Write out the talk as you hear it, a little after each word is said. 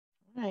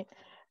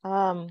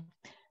right. Um,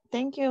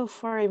 Thank you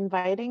for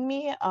inviting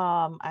me.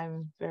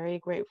 I'm very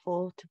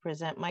grateful to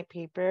present my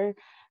paper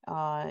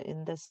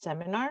in this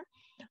seminar.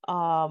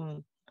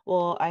 Um,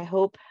 well, I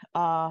hope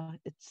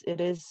it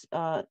is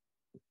a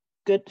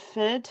good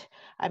fit.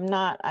 I'm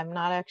not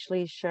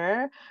actually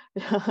sure.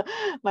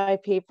 My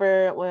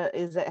paper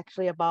is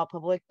actually about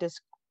public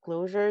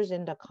disclosures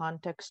in the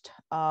context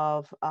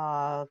of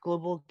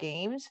global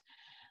games.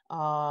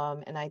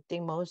 And I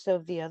think most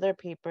of the other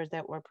papers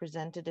that were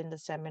presented in the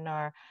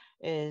seminar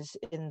is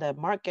in the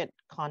market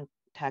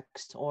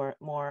context or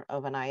more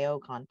of an IO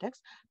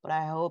context. But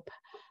I hope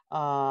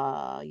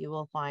you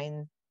will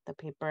find the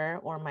paper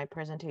or my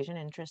presentation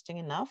interesting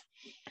enough.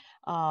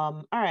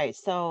 All right,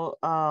 so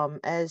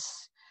as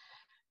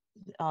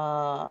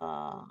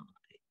uh,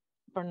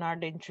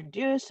 Bernard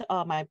introduced,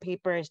 my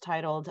paper is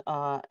titled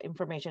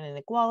Information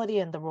Inequality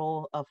and the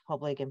Role of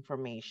Public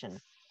Information.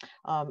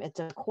 It's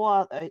a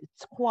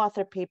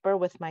co-author paper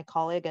with my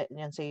colleague at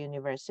Yonsei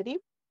University.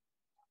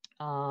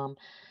 Um,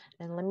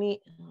 and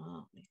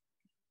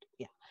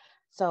yeah.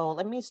 So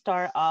let me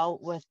start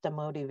out with the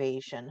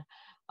motivation.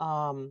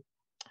 Um,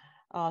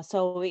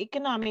 so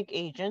economic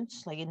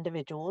agents, like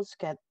individuals,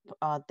 get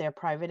their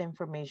private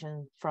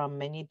information from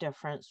many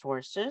different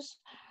sources.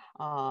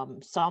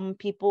 Some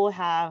people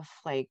have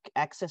like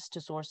access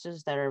to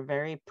sources that are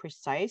very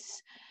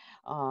precise,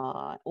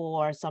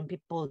 or some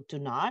people do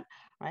not,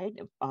 right?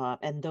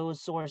 And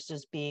those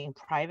sources being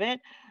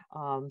private.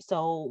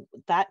 So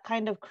that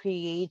kind of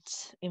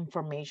creates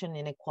information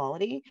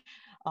inequality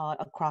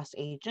across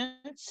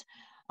agents.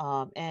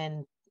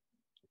 And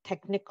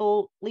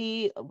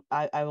technically,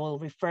 I will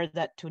refer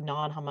that to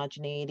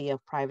non-homogeneity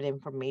of private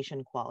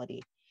information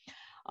quality.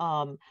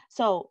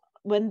 So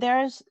when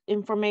there's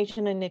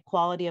information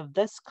inequality of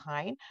this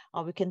kind,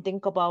 we can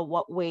think about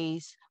what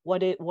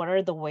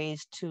are the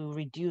ways to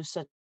reduce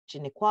such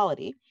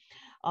inequality.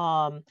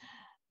 Um,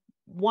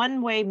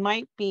 One way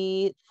might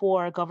be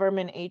for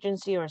government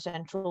agency or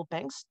central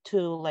banks to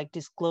like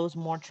disclose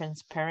more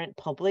transparent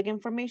public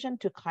information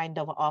to kind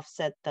of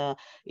offset the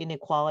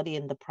inequality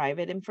in the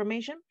private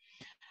information.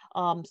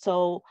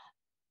 So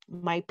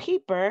my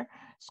paper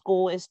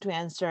goal is to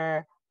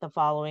answer the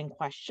following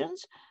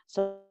questions.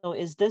 So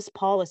is this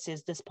policy,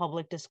 is this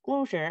public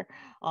disclosure,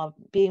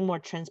 being more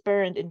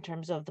transparent in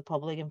terms of the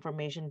public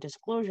information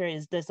disclosure,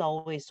 is this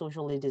always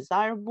socially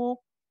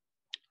desirable?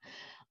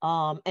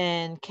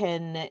 And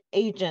can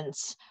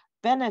agents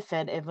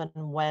benefit even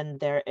when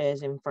there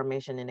is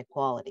information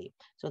inequality?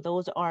 So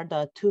those are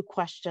the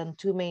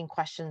two main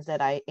questions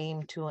that I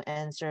aim to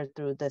answer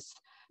through this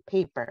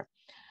paper.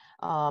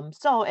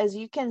 So as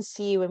you can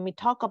see, when we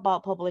talk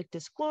about public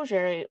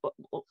disclosure,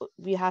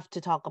 we have to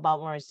talk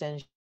about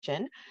Morrison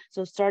Shin.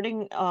 So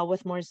starting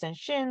with Morrison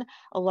Shin,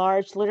 a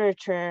large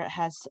literature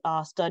has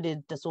studied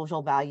the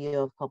social value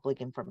of public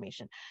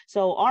information.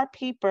 So our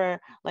paper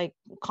like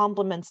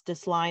complements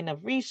this line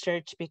of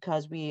research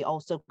because we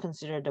also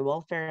consider the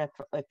welfare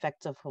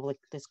effects of public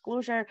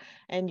disclosure.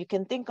 And you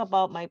can think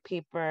about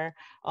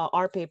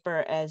our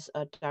paper as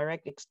a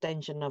direct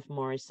extension of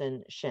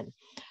Morrison Shin.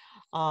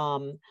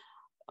 Um,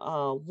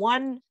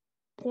 One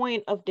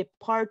point of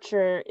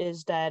departure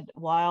is that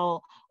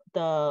while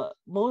the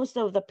most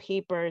of the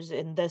papers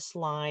in this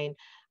line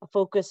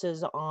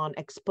focuses on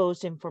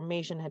exposed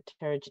information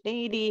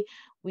heterogeneity,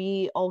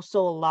 we also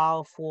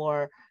allow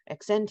for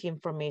ex ante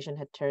information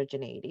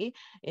heterogeneity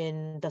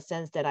in the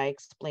sense that I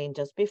explained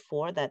just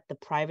before, that the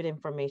private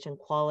information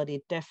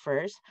quality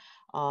differs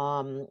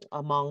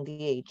among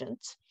the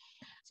agents.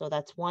 So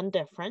that's one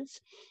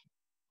difference.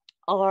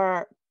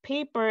 Our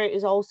paper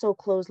is also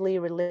closely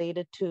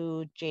related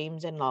to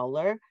James and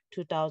Lawler,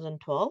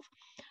 2012.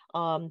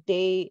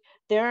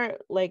 They're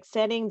like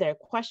setting their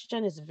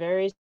question is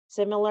very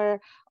similar.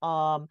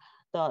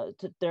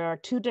 There are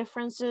two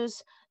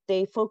differences.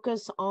 They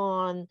focus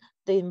on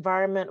the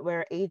environment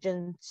where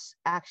agents'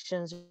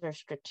 actions are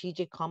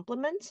strategic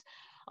complements.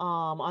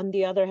 On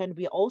the other hand,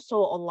 we also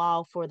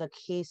allow for the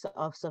case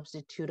of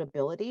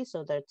substitutability.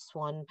 So that's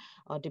one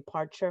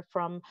departure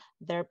from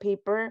their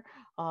paper.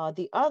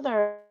 The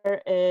other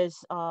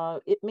is,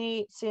 it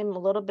may seem a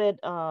little bit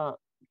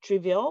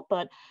trivial,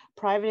 but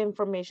private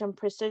information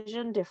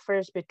precision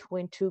differs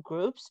between two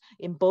groups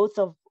in both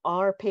of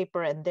our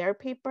paper and their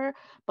paper,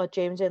 but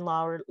James and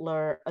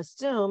Lawler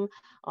assume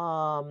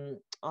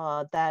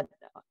that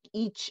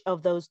each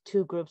of those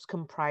two groups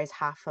comprise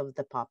half of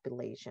the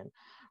population.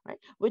 Right,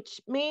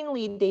 which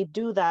mainly they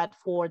do that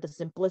for the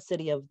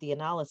simplicity of the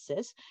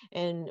analysis,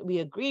 and we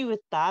agree with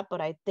that. But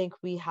I think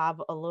we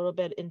have a little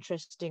bit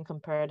interesting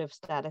comparative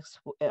statistics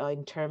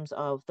in terms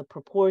of the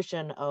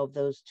proportion of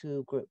those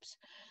two groups.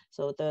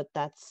 So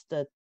that's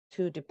the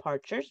two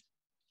departures.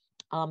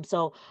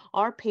 So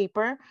our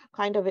paper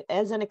kind of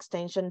as an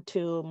extension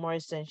to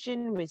Morrison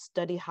Shin, we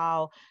study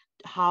how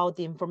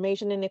the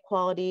information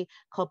inequality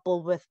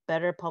coupled with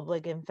better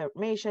public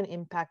information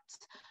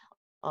impacts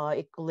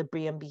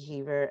equilibrium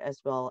behavior as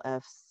well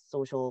as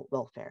social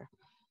welfare.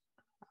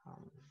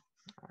 Um,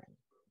 all right.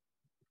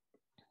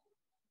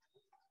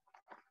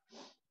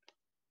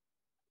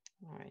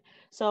 All right.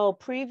 So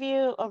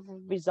preview of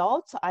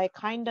results, I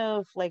kind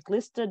of like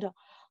listed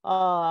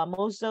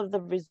most of the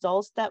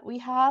results that we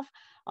have.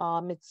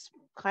 It's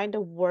kind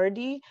of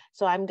wordy,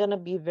 so I'm gonna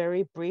be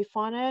very brief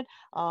on it.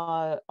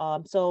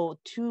 So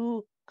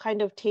two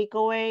kind of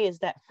takeaway is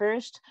that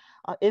first,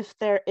 if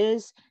there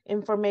is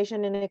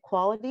information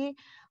inequality,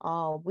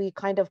 we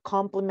kind of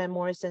complement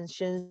Morris and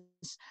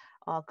Shin's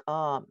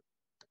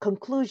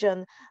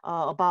conclusion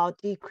about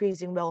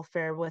decreasing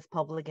welfare with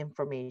public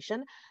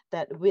information,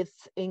 that with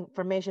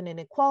information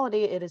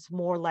inequality, it is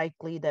more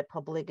likely that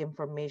public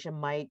information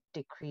might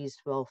decrease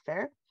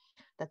welfare.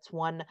 That's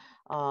one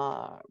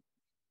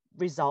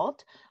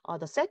result.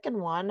 The second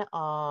one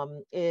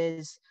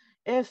is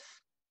if,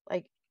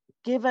 like,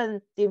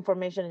 given the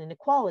information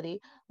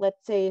inequality,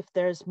 let's say if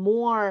there's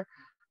more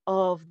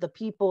of the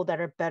people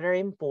that are better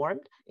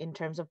informed in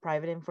terms of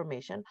private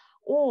information,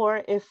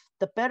 or if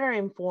the better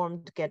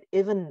informed get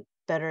even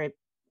better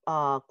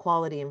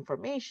quality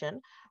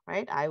information,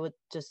 right? I would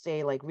just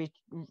say like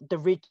the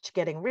rich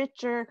getting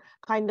richer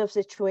kind of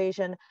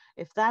situation.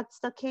 If that's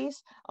the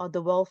case,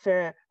 the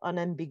welfare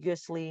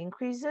unambiguously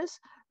increases,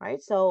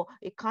 right? So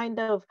it kind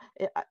of,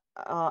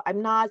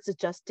 I'm not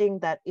suggesting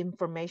that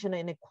information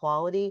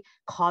inequality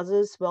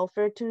causes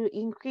welfare to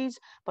increase,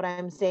 but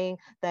I'm saying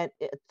that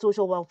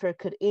social welfare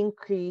could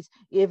increase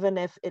even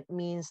if it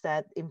means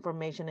that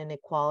information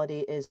inequality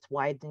is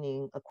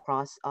widening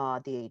across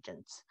the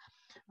agents.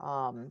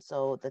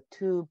 So the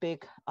two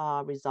big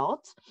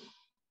results.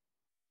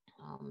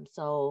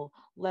 So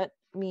let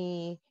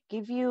me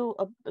give you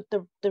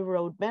the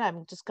roadmap.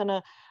 I'm just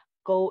gonna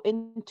go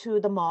into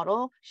the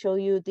model, show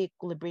you the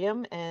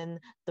equilibrium and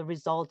the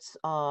results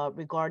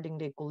regarding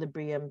the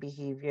equilibrium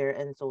behavior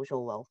and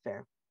social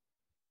welfare.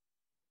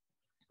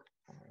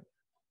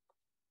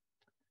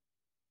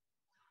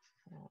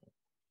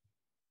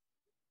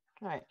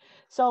 All right,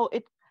 so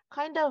it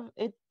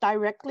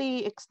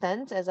directly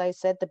extends, as I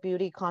said, the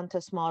beauty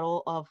contest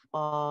model of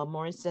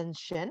Morris and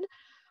Shin.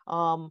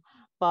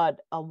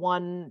 But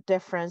one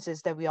difference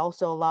is that we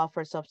also allow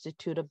for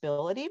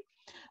substitutability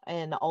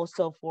and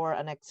also for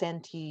an ex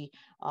ante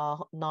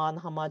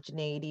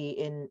non-homogeneity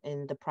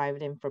in the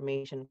private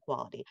information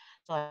quality.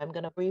 So I'm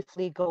going to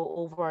briefly go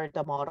over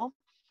the model.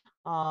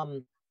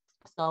 Um,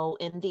 so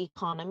in the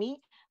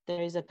economy,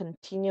 there is a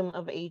continuum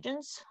of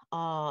agents,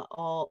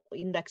 all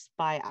indexed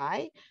by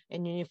I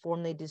and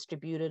uniformly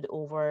distributed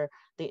over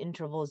the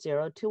interval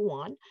 0 to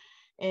 1.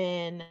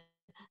 And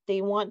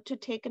they want to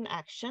take an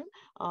action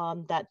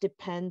that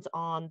depends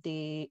on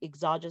the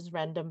exogenous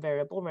random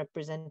variable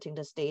representing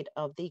the state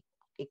of the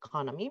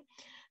economy.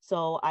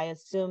 So I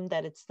assume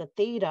that it's the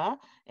theta,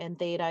 and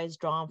theta is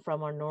drawn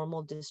from our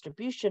normal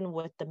distribution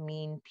with the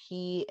mean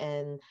P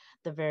and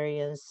the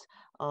variance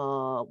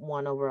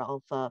 1 over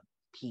alpha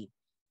P.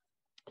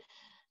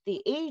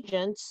 The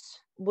agents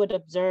would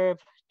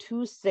observe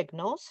two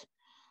signals.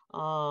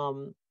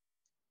 Um,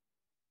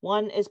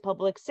 One is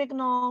public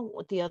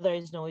signal, the other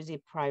is noisy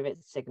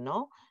private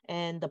signal.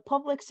 And the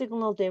public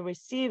signal they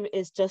receive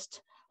is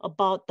just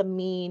about the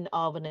mean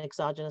of an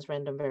exogenous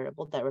random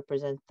variable that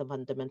represents the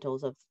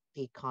fundamentals of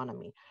the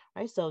economy,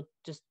 right? So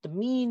just the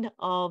mean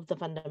of the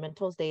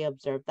fundamentals, they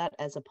observe that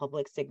as a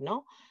public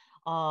signal.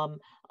 Um,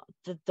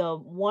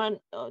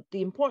 the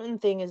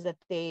important thing is that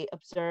they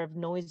observe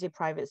noisy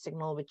private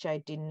signal, which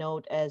I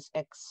denote as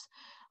X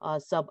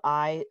sub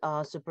I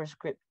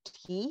superscript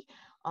T.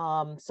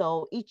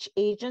 So each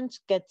agent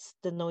gets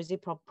the noisy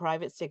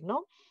private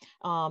signal.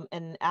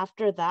 And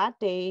after that,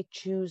 they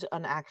choose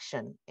an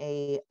action,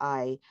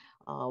 AI,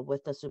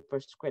 with the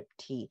superscript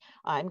T.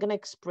 I'm going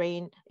to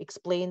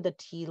explain the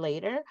T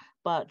later,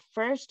 but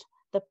first,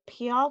 the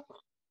payoff.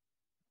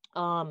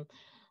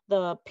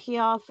 The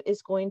payoff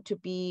is going to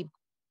be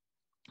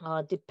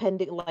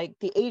depending, like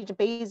the age,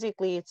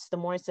 basically it's the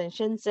Morris and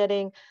Shin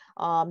setting.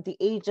 The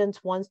agent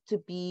wants to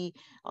be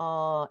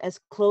as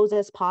close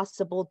as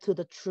possible to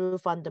the true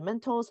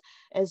fundamentals,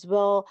 as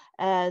well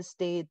as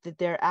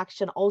their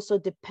action also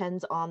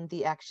depends on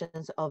the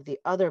actions of the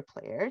other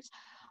players,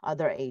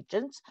 other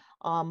agents,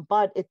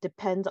 but it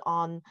depends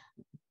on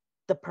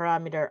the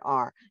parameter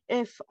R.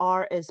 If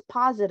R is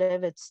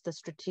positive, it's the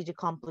strategic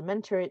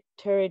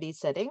complementarity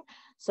setting.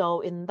 So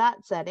in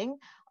that setting,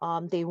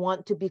 they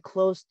want to be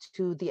close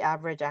to the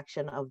average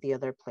action of the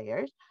other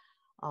players.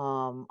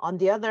 On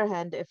the other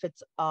hand, if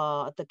it's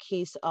the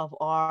case of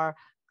R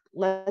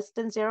less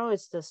than 0,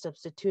 it's the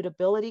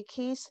substitutability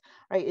case,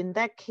 right? In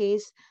that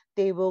case,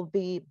 they will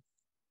be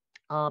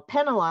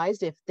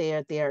penalized if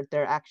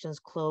their actions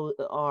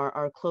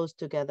are close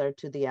together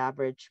to the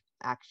average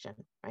action,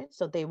 right?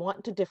 So they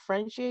want to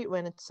differentiate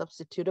when it's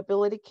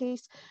substitutability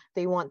case.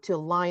 They want to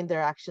align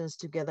their actions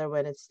together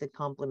when it's the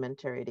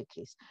complementarity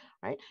case,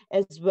 right?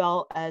 As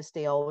well as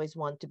they always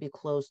want to be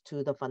close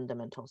to the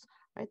fundamentals,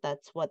 right?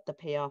 That's what the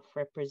payoff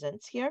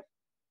represents here.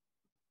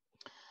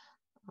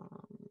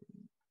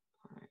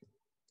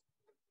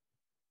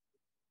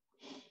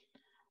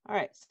 All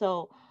right,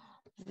 so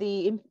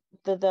the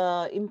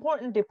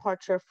important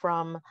departure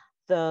from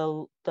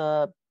the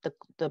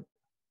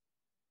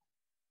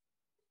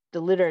the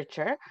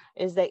literature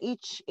is that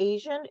each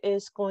agent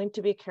is going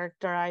to be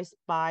characterized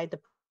by the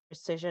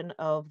precision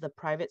of the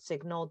private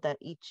signal that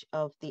each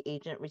of the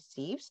agent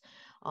receives.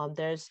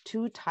 There's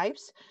two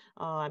types.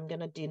 I'm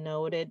going to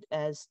denote it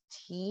as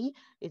T,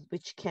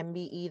 which can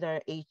be either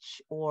H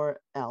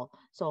or L.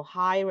 So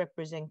high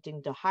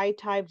representing the high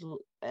type,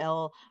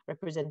 L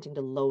representing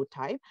the low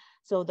type.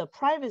 So the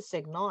private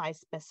signal I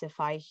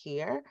specify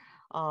here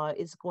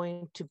is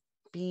going to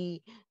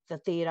be the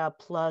theta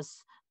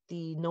plus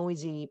the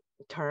noise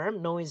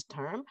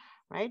term,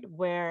 right?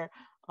 Where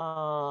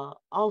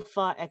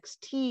alpha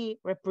xt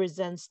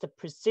represents the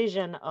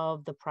precision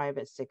of the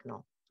private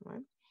signal,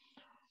 right?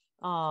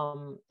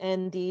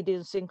 And the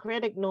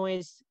idiosyncratic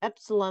noise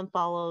epsilon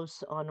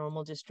follows a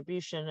normal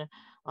distribution,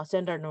 a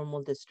standard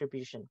normal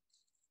distribution.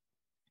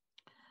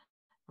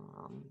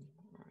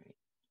 Right.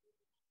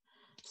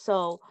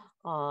 So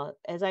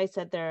as I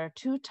said, there are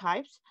two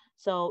types.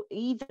 So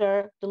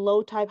either the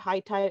low type, high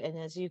type, and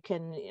as you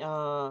can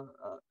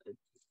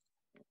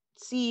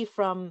see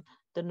from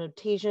the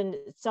notation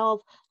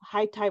itself,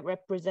 high type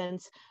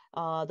represents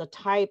the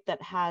type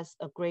that has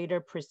a greater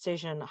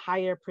precision,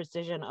 higher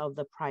precision of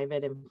the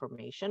private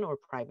information or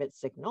private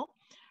signal,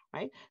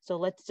 right? So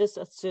let's just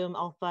assume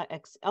alpha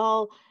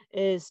XL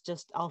is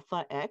just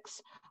alpha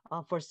X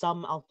for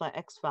some alpha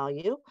X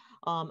value.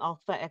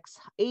 Alpha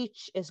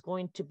XH is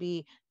going to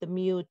be the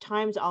mu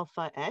times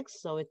alpha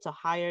X. So it's a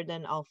higher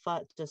than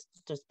alpha, just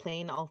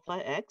plain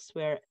alpha X,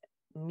 where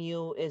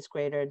mu is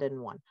greater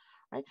than 1.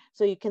 Right?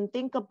 So you can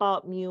think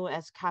about mu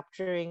as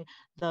capturing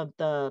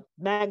the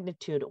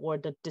magnitude or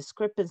the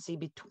discrepancy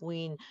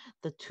between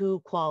the two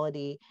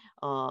quality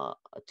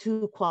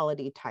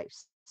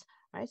types.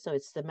 Right? So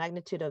it's the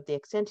magnitude of the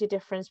ex-ante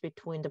difference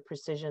between the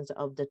precisions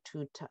of the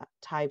two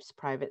types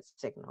private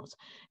signals.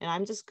 And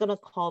I'm just going to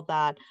call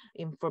that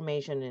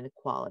information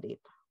inequality.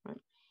 Right?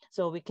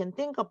 So we can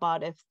think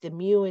about if the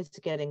mu is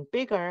getting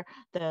bigger,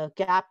 the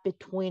gap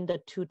between the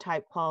two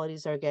type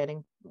qualities are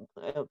getting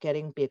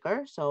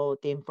bigger. So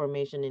the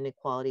information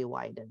inequality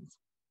widens.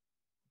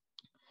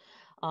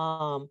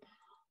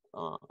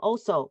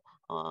 Also,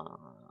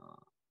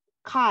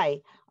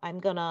 chi, I'm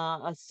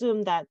gonna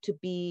assume that to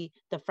be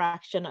the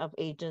fraction of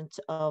agents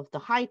of the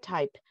high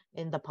type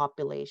in the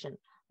population,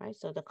 right?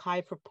 So the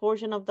chi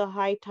proportion of the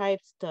high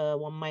types, the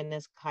 1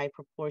 minus chi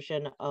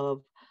proportion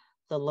of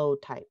the low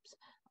types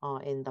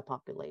in the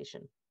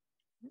population.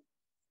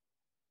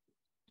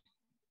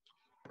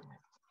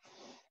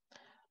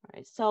 All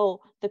right, so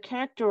the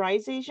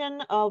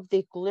characterization of the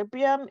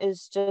equilibrium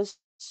is just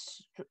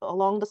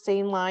along the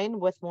same line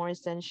with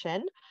Morris and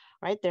Shen,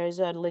 right? There's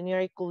a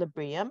linear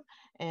equilibrium,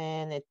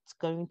 and it's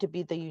going to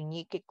be the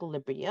unique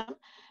equilibrium.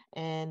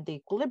 And the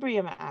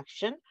equilibrium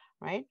action,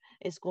 right,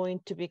 is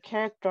going to be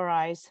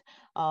characterized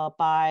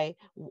by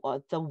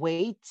the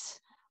weights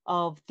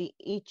of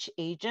each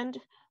agent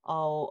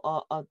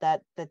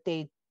that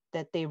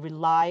they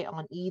rely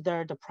on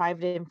either the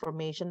private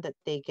information that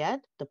they get,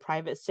 the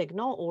private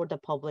signal, or the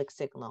public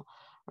signal,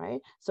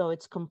 right? So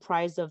it's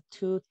comprised of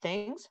two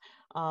things: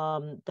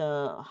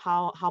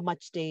 how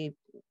much they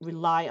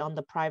rely on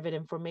the private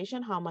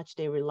information, how much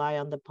they rely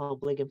on the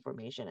public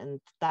information, and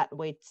that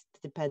weight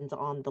depends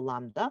on the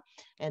lambda,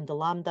 and the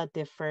lambda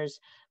differs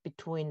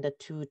between the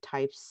two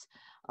types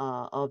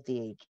of the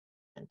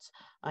agents.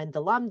 And the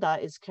lambda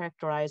is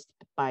characterized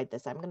by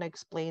this. I'm going to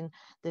explain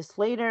this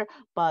later,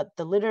 but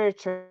the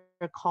literature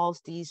calls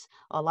these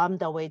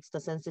lambda weights the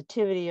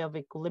sensitivity of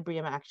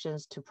equilibrium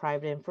actions to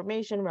private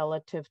information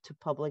relative to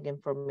public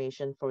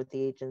information for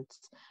the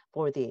agents,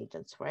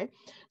 right?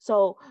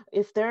 So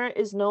if there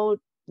is no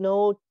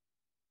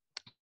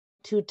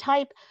two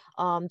type,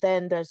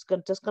 then there's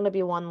just going to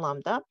be one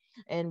lambda,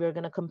 and we're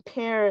going to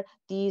compare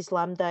these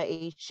lambda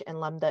H and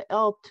lambda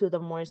L to the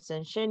Morris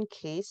and Shin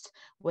case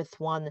with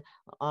one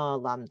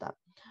lambda.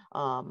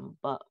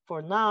 But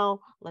for now,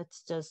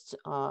 let's just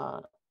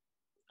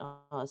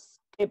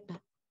skip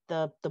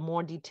the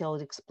more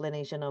detailed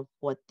explanation of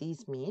what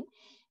these mean.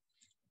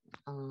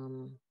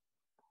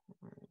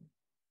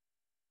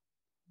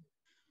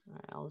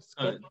 I'll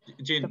skip.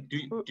 Jin, do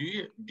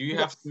you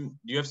have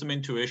some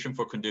intuition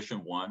for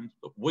condition 1?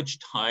 Which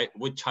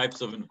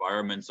types of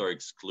environments are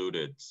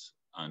excluded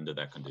under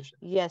that condition?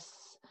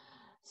 Yes.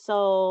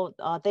 So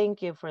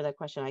thank you for that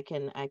question. I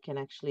can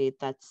actually,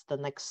 that's the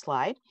next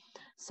slide.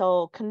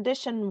 So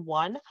condition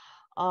 1,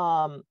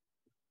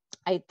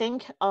 I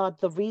think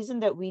the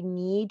reason that we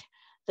need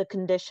the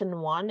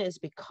condition 1 is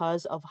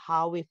because of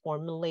how we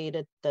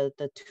formulated the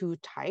two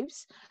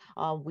types.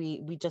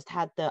 We just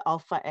had the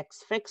alpha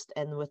X fixed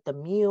and with the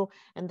mu,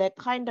 and that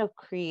kind of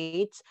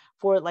creates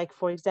for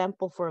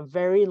example, for a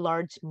very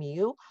large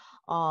mu,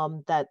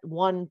 that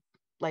one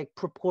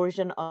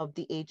proportion of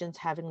the agents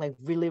having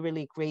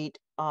really great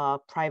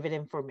private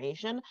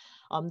information,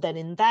 then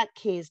in that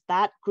case,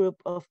 that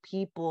group of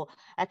people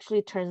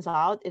actually turns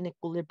out in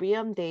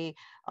equilibrium, they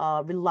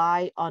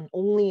rely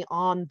only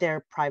on their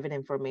private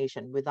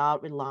information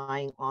without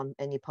relying on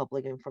any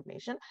public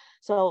information.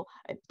 So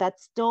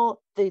that's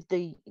still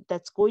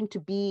that's going to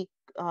be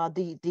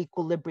the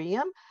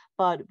equilibrium,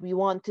 but we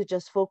want to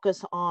just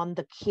focus on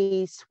the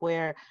case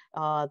where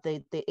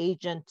the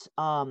agent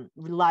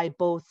rely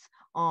both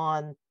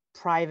on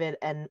private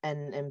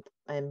and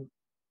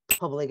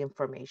public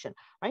information,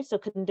 right? So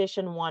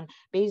condition one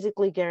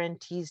basically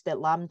guarantees that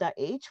lambda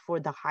h for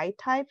the high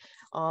type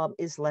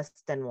is less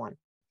than 1.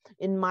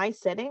 In my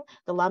setting,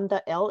 the lambda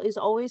L is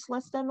always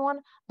less than 1,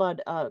 but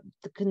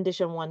the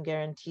condition 1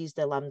 guarantees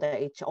that lambda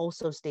H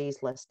also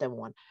stays less than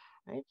 1,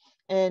 right?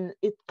 And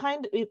it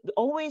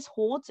always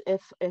holds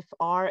if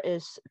R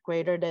is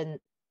greater than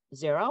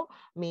 0,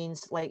 means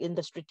like in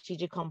the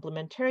strategic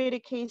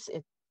complementarity case,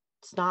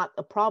 it's not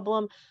a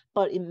problem,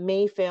 but it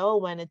may fail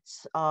when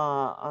it's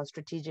a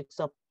strategic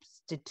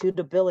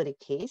substitutability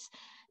case.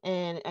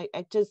 And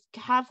I just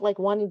have like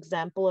one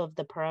example of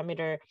the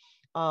parameter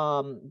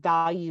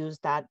values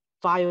that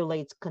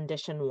violates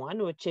condition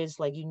 1, which is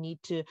like you need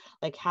to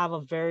like have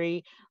a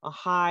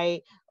high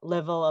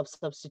level of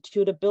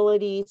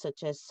substitutability,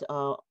 such as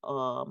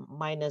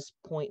minus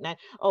 0.9.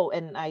 Oh,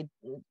 and I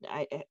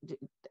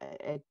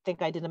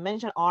think I didn't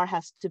mention R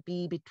has to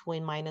be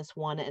between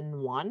 -1 and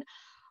 1.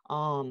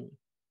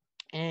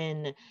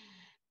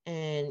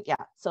 And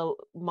yeah, so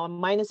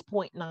minus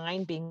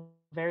 0.9 being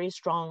very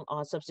strong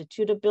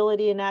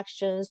substitutability in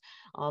actions.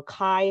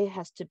 Chi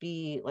has to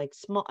be like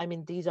small. I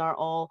mean, these are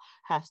all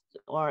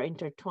are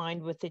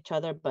intertwined with each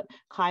other, but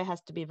chi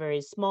has to be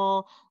very small,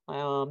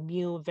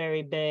 mu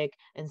very big,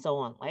 and so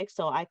on. Like,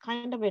 so I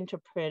kind of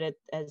interpret it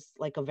as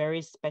like a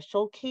very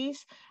special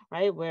case,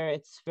 right, where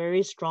it's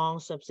very strong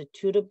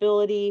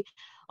substitutability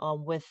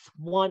with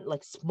one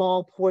like small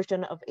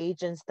portion of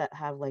agents that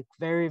have like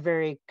very,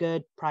 very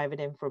good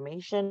private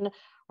information,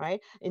 right?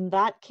 In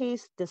that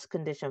case, this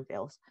condition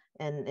fails.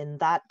 And in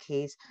that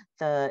case,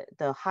 the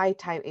high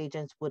type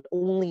agents would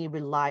only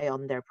rely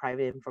on their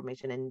private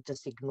information and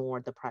just ignore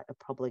the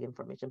public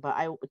information. But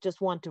I just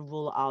want to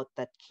rule out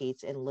that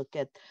case and look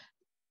at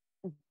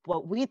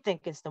what we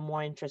think is the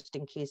more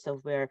interesting case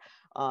of where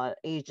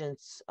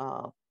agents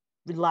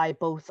rely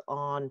both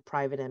on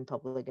private and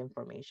public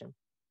information.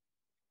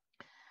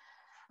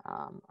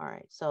 All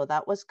right, so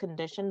that was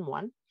condition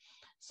 1.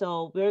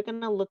 So we're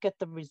gonna look at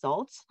the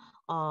results.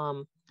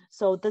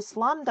 So this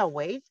lambda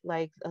weight,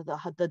 like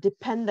the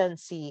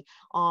dependency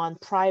on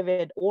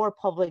private or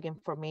public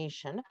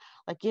information,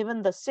 like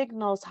given the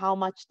signals, how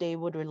much they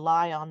would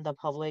rely on the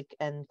public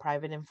and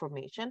private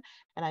information.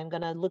 And I'm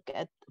gonna look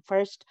at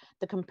first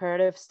the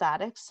comparative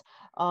statics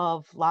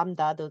of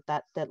lambda,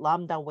 that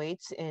lambda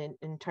weights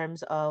in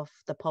terms of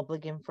the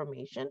public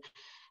information.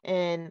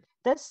 And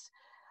this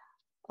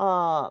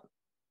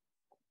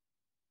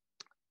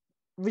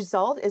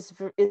result is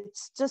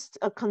it's just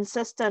a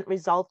consistent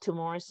result to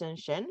Morris and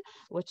Shin,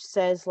 which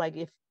says like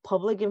if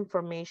public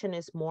information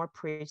is more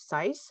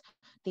precise,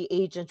 the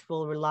agent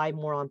will rely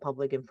more on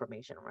public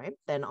information, right,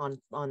 than on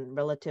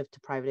relative to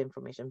private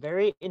information.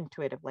 Very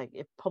intuitive. Like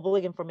if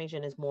public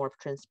information is more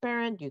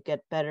transparent, you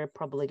get better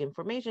public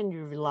information,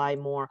 you rely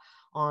more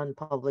on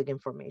public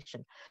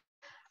information,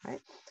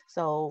 right?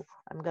 So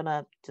I'm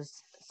gonna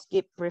just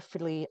skip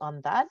briefly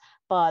on that,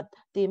 but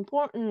the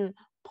important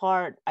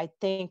part, I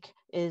think,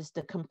 is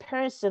the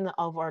comparison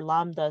of our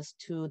lambdas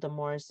to the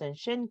Morris and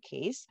Shin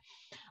case.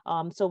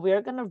 So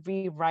we're going to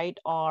rewrite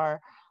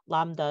our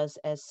lambdas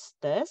as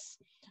this,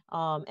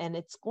 and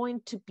it's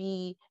going to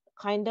be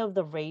kind of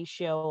the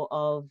ratio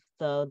of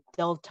the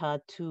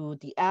delta to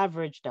the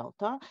average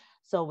delta.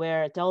 So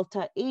where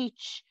delta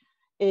H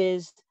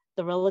is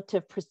the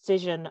relative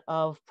precision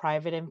of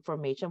private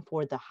information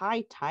for the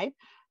high type,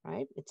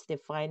 right? It's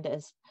defined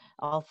as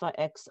alpha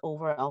x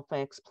over alpha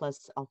x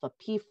plus alpha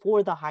p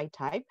for the high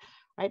type,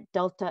 right?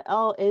 Delta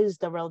L is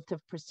the relative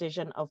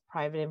precision of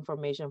private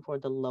information for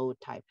the low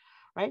type,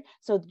 right?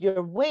 So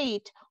your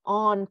weight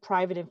on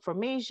private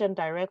information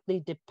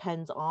directly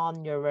depends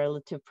on your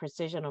relative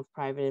precision of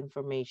private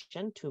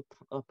information to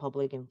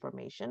public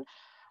information,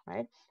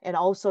 right? And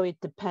also it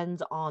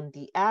depends on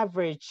the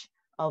average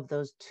of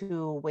those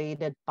two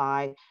weighted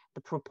by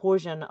the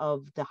proportion of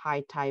the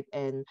high type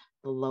and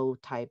the low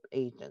type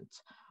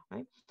agents,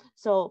 right?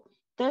 So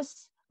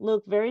this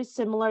look very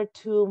similar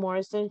to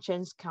Morris and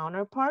Shin's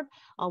counterpart,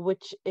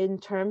 which in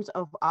terms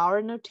of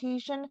our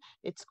notation,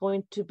 it's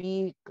going to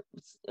be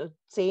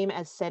same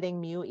as setting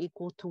mu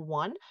equal to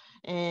 1.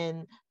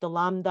 And the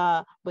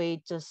lambda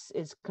weight just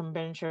is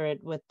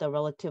commensurate with the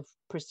relative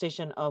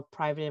precision of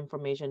private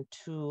information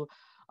to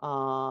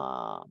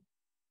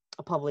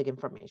public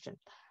information.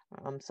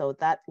 So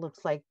that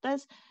looks like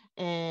this.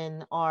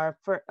 And our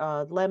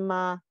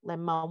lemma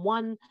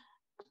 1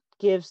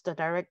 gives the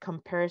direct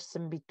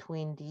comparison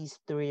between these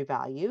three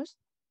values.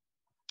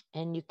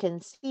 And you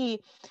can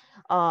see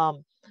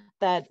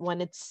that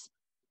when it's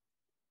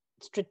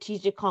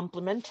strategic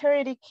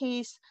complementarity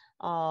case,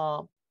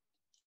 the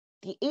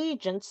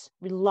agents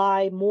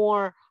rely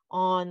more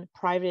on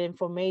private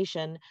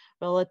information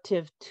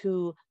relative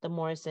to the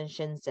Morris and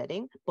Shin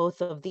setting, both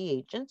of the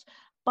agents.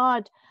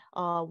 But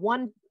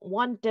one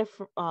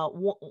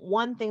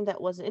thing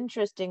that was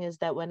interesting is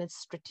that when it's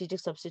strategic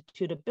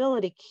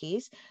substitutability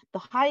case, the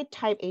high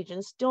type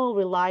agent still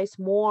relies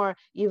more,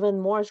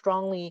 even more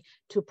strongly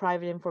to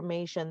private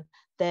information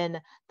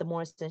than the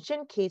Morris and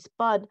Shin case,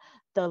 but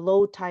the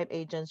low type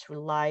agents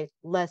rely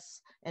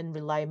less and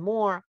rely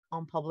more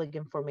on public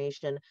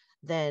information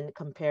than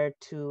compared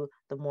to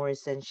the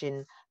Morris and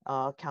Shin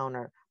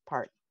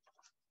counterpart,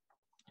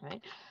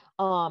 right?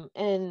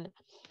 And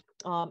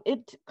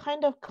it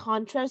kind of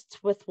contrasts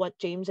with what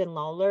James and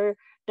Lawler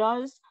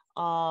does.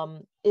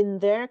 In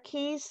their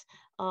case,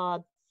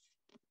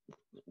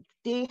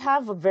 they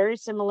have a very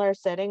similar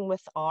setting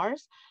with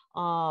ours.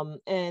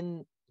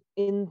 And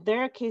in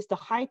their case, the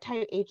high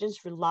type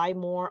agents rely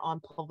more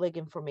on public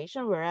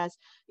information, whereas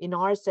in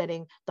our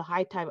setting, the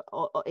high type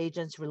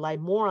agents rely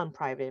more on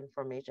private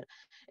information.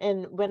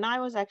 And when I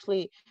was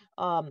actually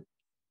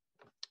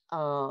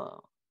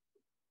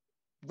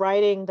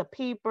writing the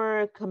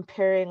paper,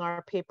 comparing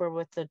our paper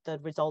with the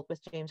result with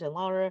James and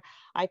Lawler,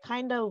 I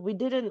kind of,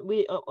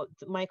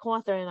 my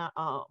co-author and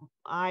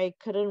I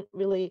couldn't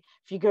really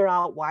figure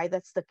out why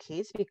that's the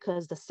case,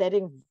 because the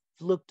setting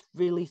looked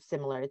really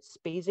similar. It's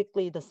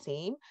basically the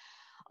same.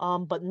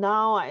 But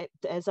now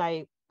as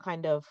I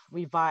kind of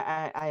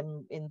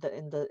I'm in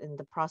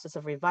the process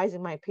of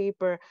revising my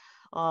paper.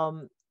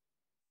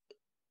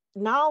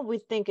 Now we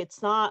think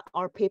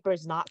our paper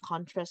is not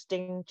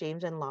contrasting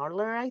James and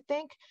Lawler, I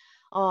think.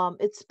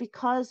 It's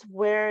because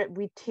where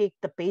we take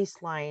the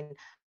baseline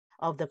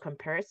of the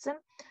comparison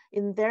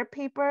in their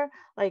paper,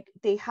 like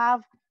we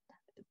have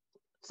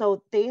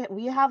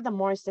the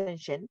Morris and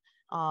Shin,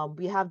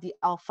 we have the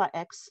alpha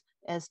X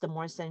as the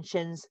Morris and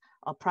Shin's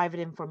private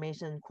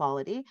information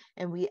quality,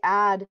 and we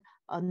add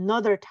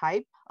another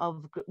type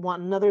of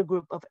another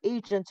group of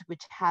agents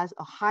which has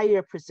a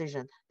higher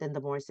precision than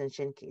the Morris and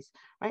Shin case,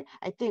 right?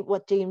 I think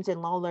what James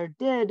and Lawler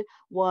did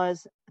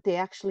was they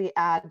actually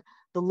add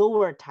the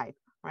lower type,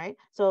 right?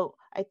 So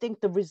I think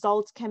the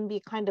results can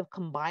be kind of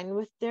combined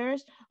with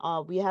theirs.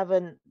 We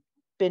haven't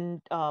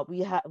been,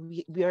 we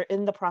are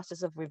in the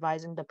process of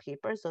revising the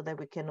paper so that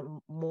we can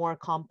more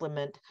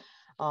complement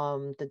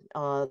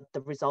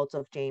the results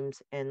of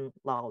James and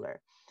Lawler.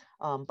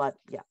 But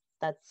yeah,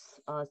 that's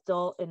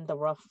still in the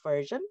rough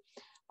version.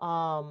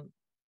 All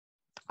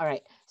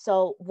right,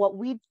 so what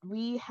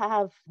we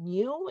have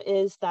new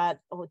is that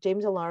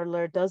James and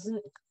Lawler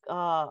doesn't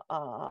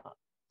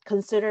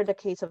consider the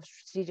case of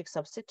strategic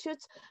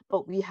substitutes,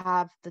 but we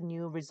have the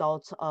new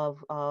results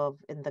of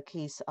in the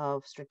case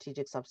of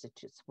strategic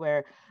substitutes,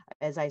 where,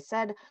 as I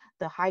said,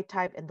 the high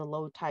type and the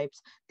low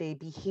types, they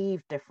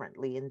behave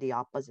differently in the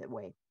opposite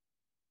way.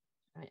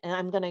 And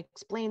I'm going to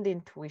explain the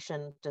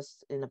intuition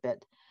just in a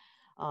bit.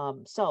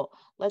 So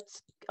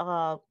let's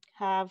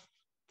have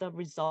the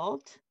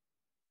result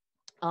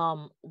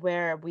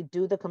where we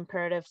do the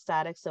comparative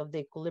statics of the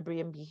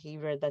equilibrium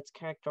behavior that's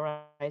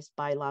characterized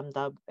by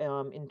lambda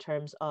in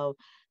terms of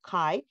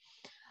chi.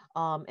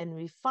 And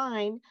we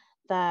find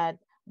that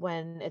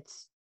when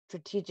it's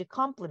strategic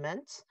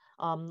complements,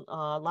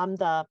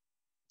 lambda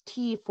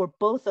t for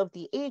both of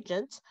the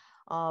agents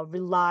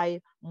rely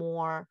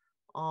more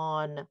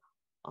on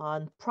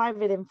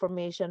private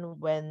information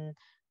when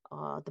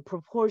the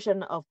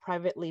proportion of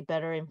privately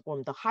better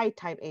informed, the high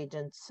type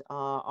agents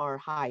are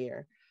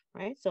higher,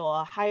 right? So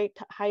a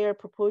higher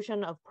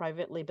proportion of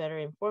privately better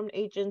informed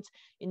agents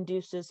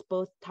induces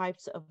both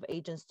types of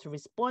agents to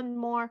respond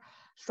more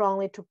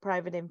strongly to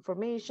private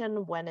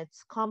information when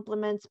it's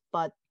complements,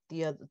 but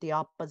the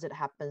opposite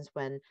happens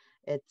when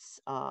it's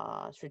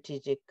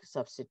strategic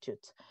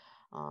substitutes.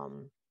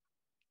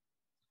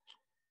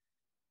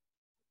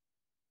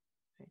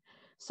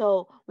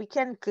 So we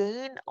can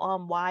gain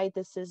why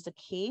this is the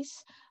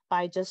case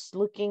by just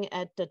looking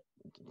at the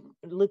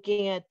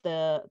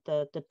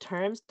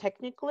terms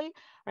technically,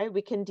 right?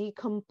 We can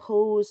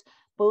decompose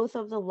both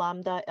of the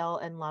lambda L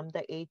and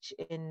lambda H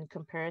in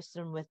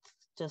comparison with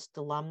just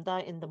the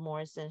lambda in the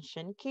Morris and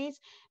Shin case,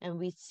 and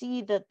we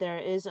see that there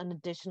is an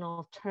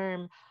additional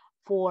term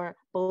for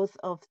both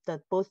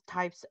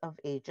types of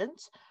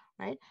agents,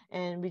 right?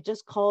 And we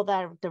just call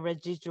that the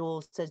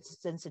residual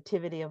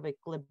sensitivity of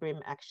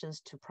equilibrium actions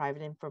to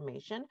private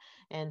information,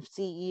 and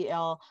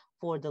CEL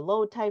for the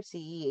low type,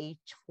 CEH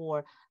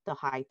for the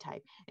high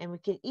type. And we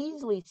can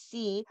easily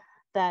see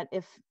that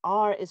if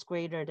R is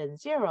greater than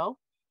 0,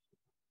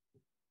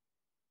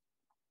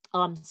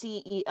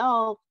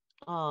 CEL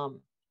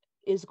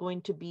is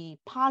going to be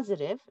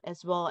positive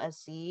as well as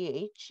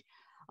CEH.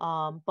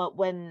 But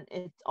when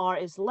R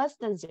is less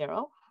than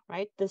 0,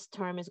 right, this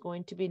term is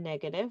going to be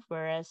negative,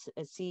 whereas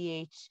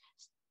CEH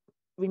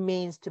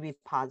remains to be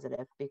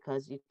positive,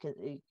 because we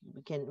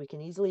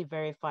can easily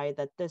verify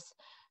that this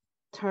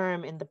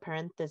term in the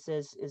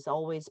parenthesis is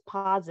always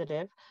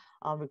positive,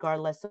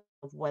 regardless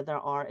of whether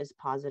R is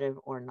positive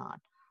or not,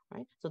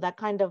 right? So that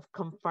kind of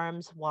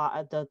confirms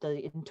why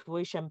the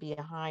intuition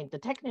behind the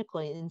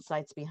technical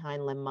insights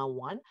behind lemma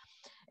 1.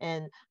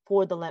 And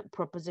for the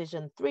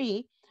proposition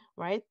 3,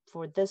 right,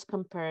 for this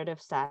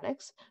comparative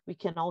statics, we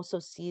can also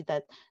see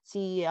that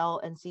CEL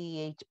and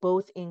CEH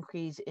both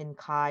increase in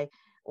chi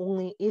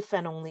only if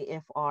and only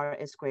if R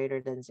is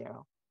greater than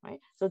 0. Right?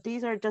 So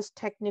these are just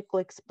technical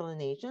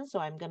explanations. So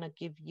I'm going to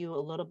give you a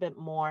little bit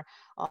more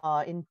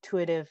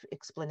intuitive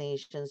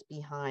explanations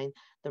behind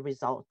the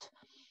result.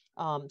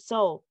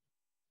 So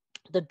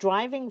the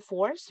driving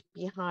force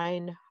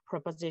behind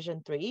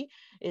proposition 3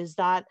 is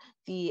that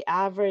the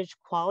average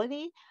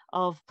quality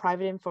of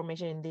private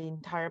information in the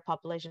entire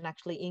population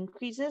actually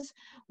increases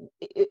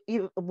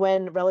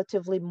when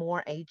relatively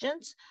more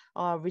agents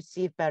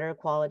receive better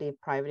quality of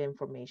private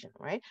information,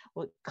 right?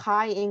 What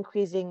chi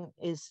increasing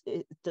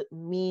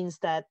means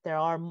that there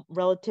are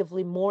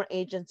relatively more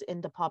agents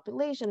in the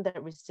population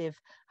that receive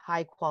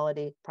high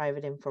quality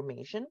private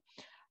information.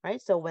 Right?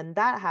 So when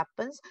that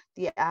happens,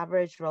 the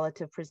average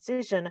relative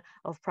precision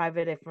of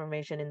private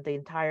information in the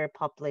entire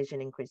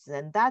population increases.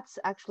 And that's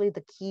actually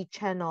the key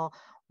channel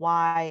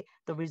why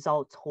the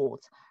results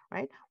hold,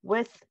 right?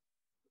 When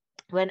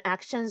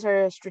actions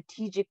are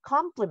strategic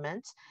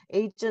complements,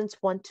 agents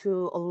want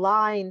to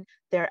align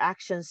their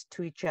actions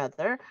to each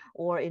other,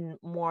 or in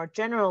more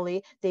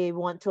generally, they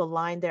want to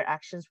align their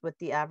actions with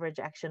the average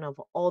action of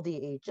all the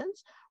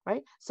agents,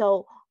 right?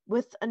 So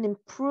with an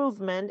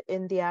improvement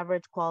in the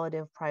average quality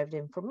of private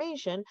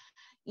information,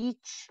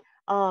 each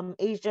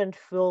agent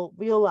will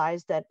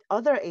realize that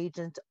other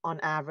agents on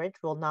average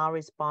will now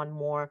respond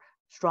more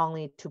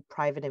strongly to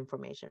private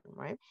information,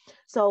 right?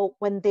 So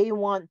when they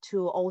want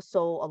to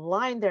also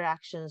align their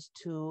actions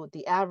to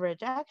the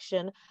average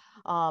action,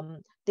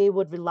 they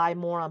would rely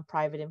more on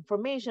private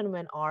information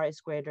when R is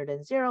greater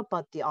than 0,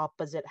 but the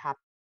opposite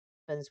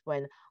happens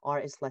when R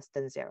is less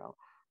than 0.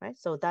 Right?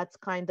 So that's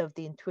kind of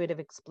the intuitive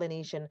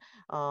explanation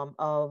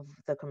of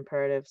the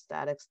comparative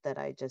statics that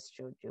I just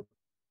showed you.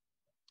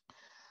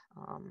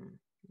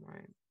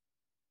 Right.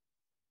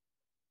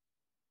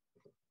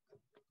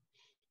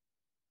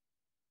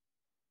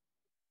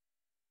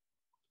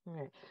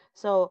 Right.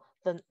 So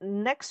the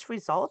next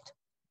result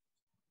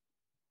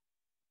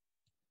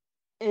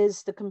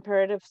is the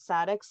comparative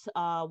statics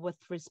with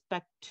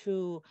respect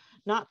to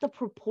not the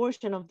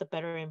proportion of the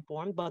better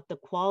informed, but the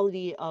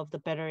quality of the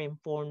better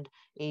informed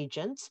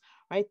agents,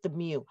 right? The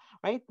mu,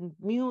 right?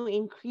 Mu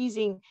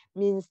increasing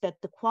means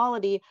that the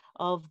quality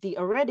of the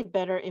already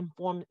better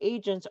informed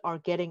agents are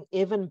getting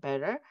even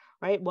better,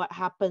 right? What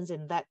happens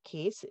in that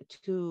case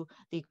to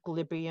the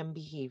equilibrium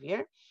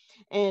behavior?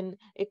 And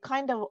it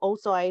kind of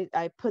also,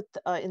 I put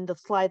in the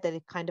slide that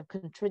it kind of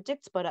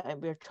contradicts, but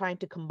we're trying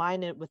to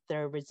combine it with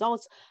their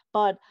results.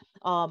 But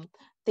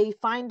they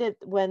find it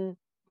when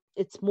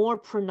it's more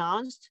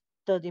pronounced,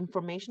 the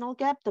informational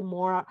gap, the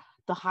more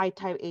the high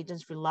type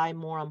agents rely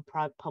more on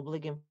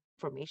public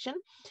information,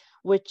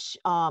 which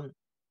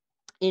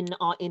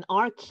in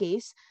our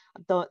case,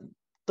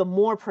 the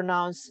more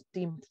pronounced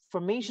the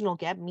informational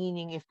gap,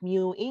 meaning if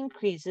mu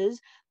increases,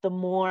 the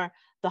more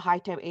the high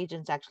type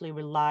agents actually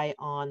rely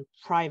on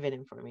private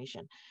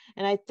information.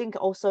 And I think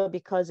also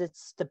because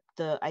it's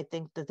I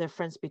think the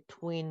difference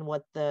between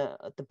what the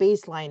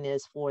baseline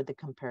is for the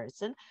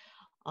comparison.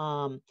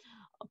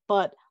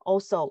 But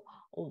also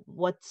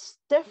what's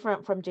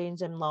different from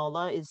James and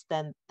Lola is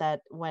then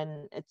that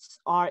when it's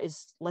R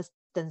is less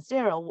than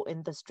 0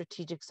 in the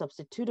strategic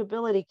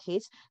substitutability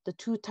case, the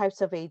two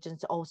types of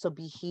agents also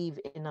behave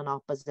in an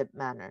opposite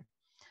manner.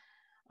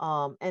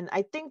 And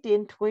I think the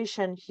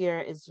intuition here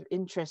is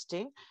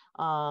interesting.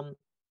 So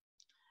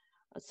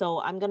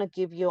I'm going to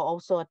give you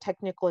also a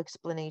technical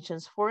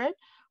explanations for it,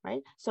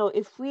 right? So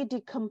if we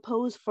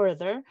decompose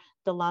further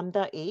the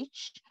lambda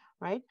h,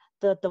 right?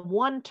 The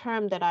one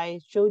term that I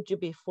showed you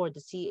before, the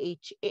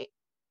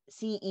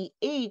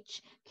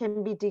CEH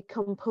can be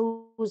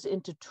decomposed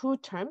into two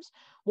terms,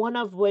 one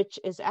of which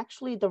is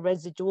actually the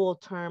residual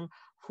term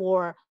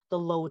for the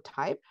low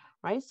type,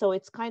 right? So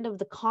it's kind of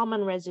the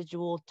common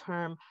residual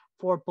term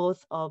for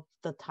both of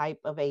the type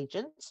of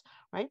agents,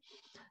 right?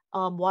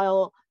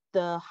 While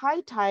the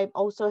high type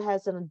also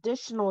has an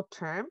additional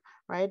term,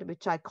 right,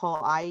 which I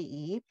call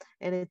IE,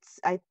 and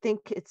I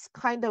think it's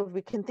kind of,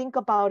 we can think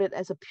about it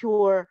as a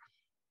pure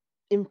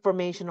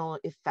informational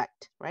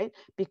effect, right,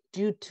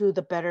 due to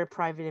the better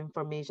private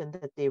information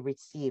that they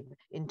receive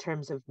in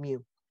terms of mu,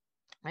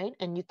 right?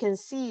 And you can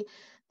see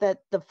that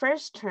the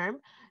first term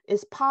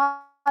is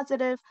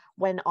positive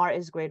when R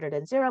is greater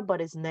than 0,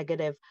 but is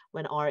negative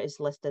when R is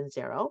less than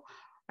 0,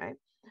 right?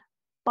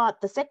 But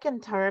the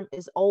second term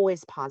is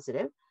always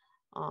positive.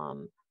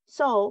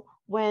 So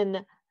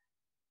when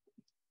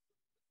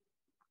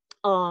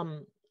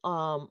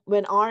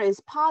R is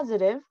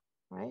positive,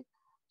 right,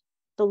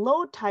 the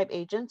low type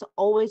agents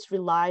always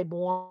rely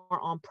more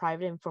on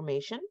private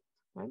information,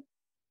 right,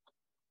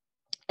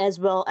 as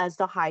well as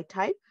the high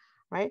type,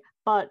 right?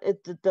 But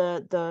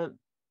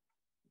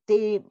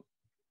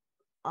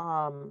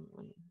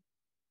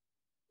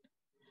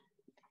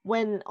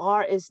when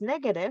R is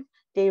negative,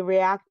 they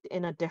react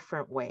in a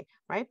different way,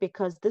 right?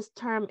 Because this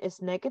term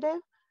is negative,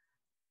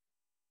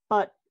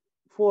 but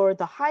for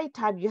the high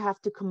type, you have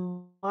to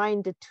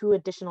combine the two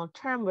additional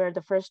terms where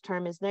the first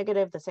term is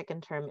negative, the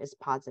second term is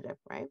positive,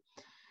 right?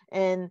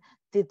 And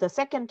the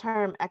second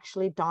term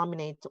actually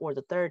dominates, or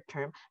the third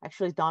term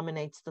actually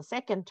dominates the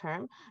second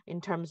term in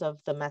terms of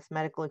the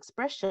mathematical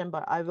expression,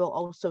 but I will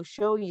also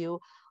show you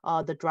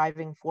the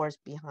driving force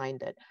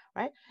behind it,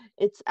 right?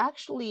 It's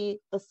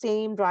actually the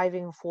same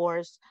driving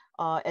force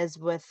as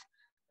with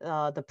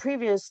the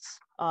previous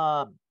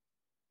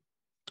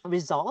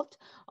result.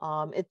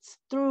 It's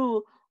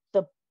through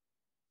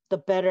the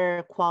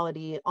better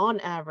quality on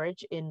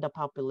average in the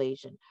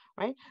population,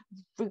 right?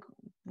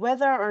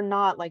 Whether or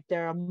not like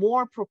there are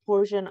more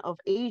proportion of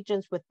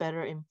agents with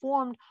better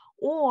informed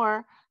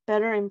or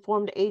better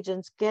informed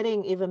agents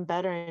getting even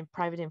better in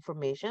private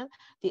information,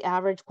 the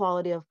average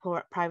quality of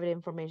private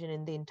information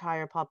in the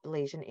entire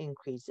population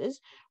increases,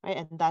 right?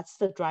 And that's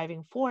the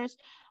driving force,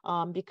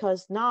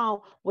 because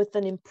now with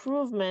an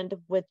improvement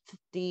with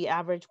the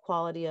average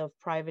quality of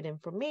private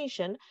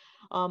information,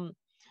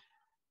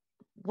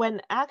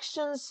 when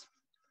actions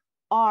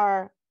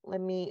are,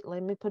 let me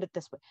put it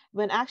this way,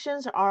 when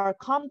actions are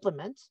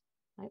complements,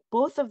 right,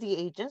 both of the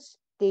agents,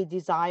 they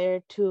desire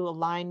to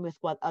align with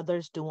what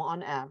others do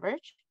on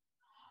average,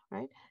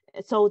 right?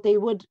 So they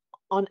would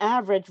on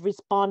average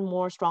respond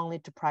more strongly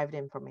to private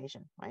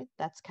information, right?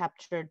 That's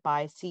captured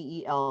by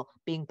CEL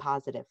being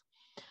positive.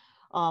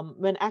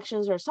 When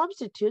actions are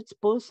substitutes,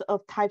 both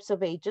of types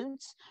of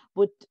agents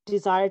would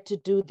desire to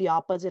do the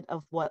opposite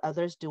of what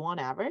others do on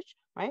average,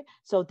 right?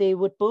 So they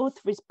would both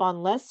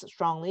respond less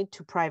strongly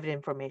to private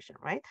information,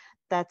 right?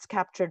 That's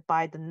captured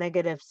by the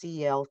negative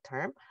CEL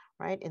term,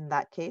 right? In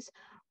that case.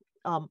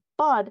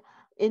 But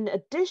in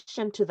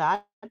addition to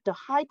that, the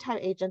high type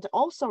agents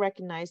also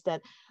recognize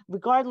that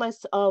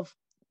regardless of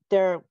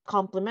their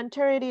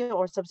complementarity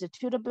or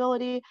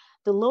substitutability,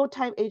 the low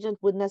type agent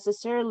would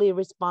necessarily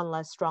respond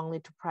less strongly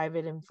to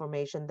private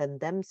information than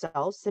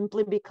themselves,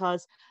 simply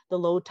because the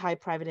low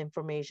type private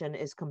information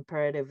is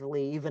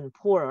comparatively even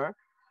poorer,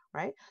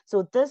 right?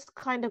 So this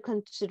kind of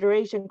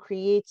consideration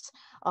creates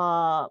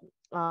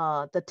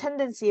the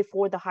tendency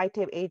for the high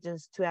type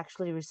agents to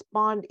actually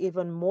respond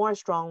even more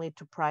strongly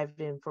to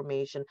private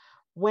information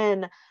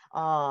when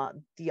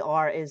the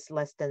R is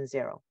less than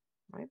 0,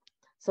 right?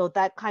 So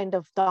that kind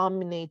of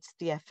dominates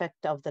the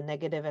effect of the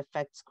negative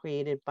effects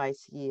created by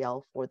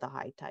CEL for the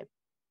high type.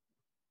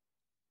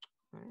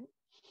 Right.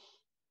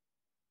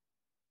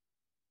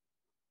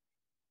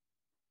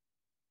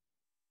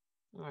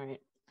 All right.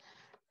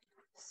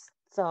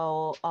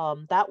 So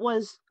that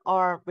was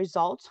our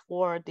results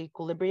for the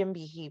equilibrium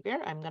behavior.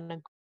 I'm going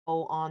to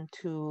go on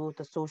to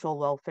the social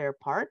welfare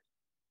part.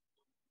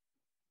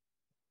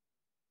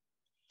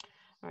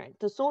 All right,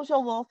 the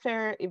social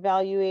welfare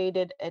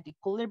evaluated at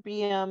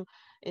equilibrium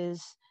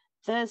is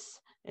this.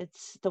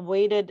 It's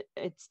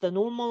the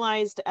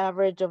normalized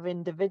average of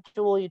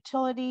individual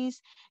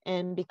utilities.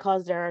 And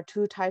because there are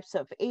two types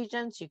of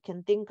agents, you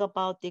can think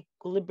about the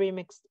equilibrium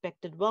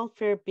expected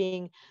welfare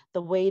being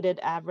the weighted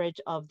average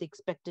of the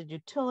expected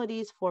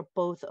utilities for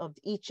both of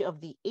each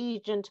of the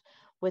agent,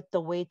 with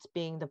the weights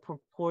being the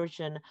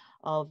proportion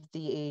of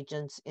the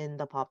agents in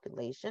the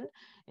population.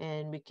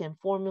 And we can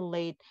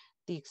formulate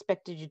the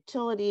expected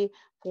utility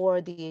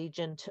for the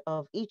agent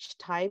of each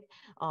type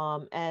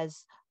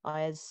as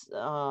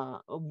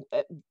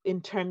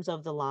in terms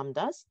of the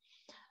lambdas.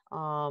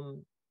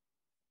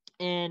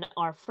 And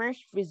our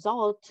first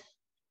result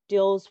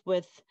deals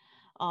with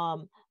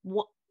the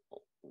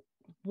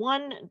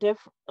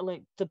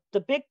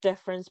big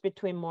difference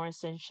between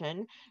Morris and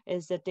Shin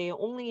is that they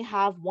only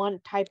have one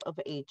type of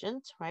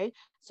agent, right?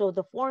 So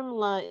the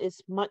formula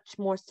is much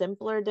more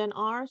simpler than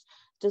ours.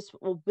 Just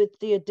with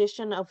the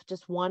addition of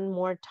just one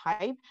more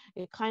type,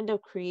 it kind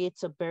of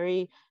creates a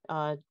very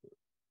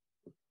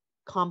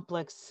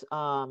complex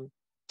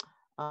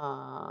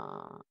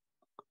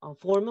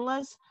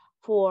formulas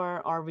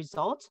for our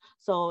results.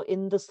 So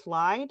in the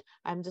slide,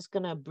 I'm just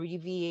going to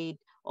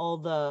abbreviate all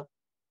the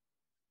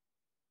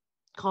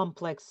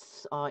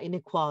complex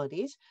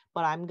inequalities,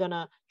 but I'm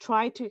gonna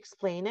try to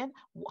explain it,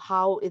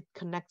 how it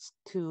connects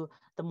to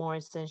the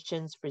Morris and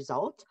Shin's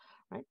result,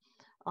 right?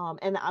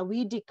 And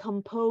we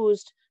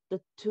decomposed the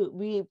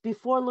two,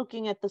 before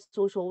looking at the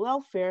social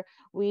welfare,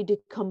 we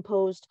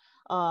decomposed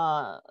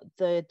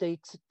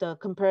the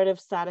comparative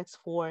statics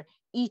for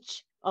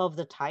each of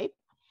the type,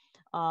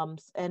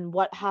 and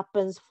what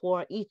happens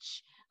for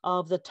each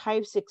of the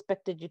types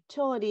expected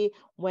utility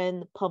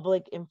when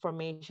public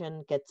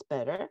information gets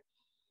better.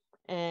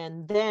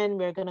 And then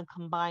we're going to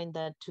combine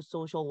that to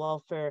social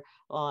welfare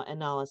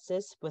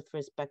analysis with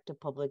respect to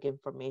public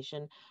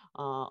information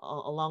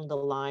along the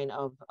line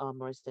of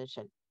Morris and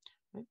Shin.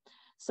 Right?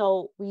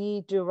 So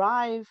we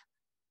derive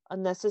a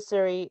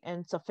necessary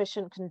and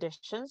sufficient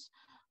conditions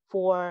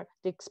for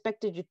the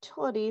expected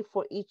utility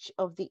for each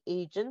of the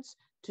agents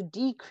to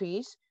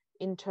decrease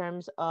in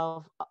terms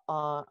of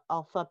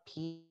alpha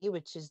P,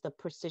 which is the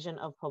precision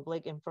of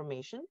public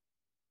information.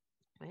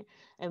 Right?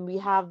 And we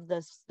have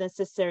this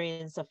necessary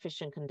and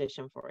sufficient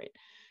condition for it.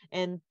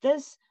 And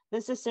this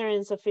necessary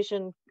and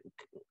sufficient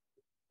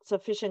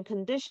sufficient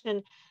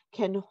condition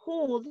can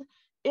hold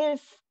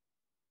if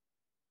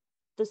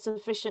the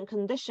sufficient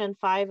condition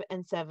 5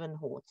 and 7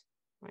 holds,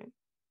 right?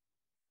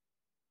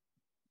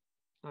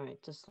 All right,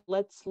 just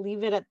let's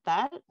leave it at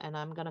that, and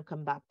I'm gonna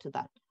come back to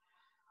that.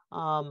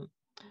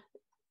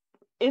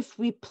 If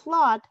we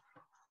plot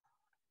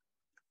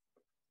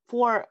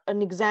for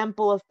an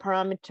example of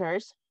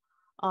parameters,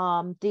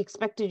 the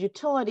expected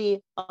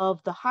utility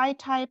of the high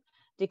type,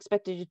 the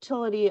expected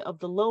utility of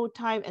the low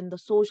type, and the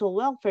social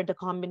welfare, the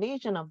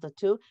combination of the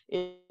two,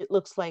 it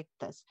looks like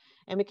this.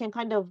 And we can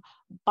kind of,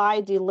 by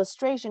the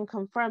illustration,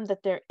 confirm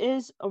that there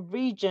is a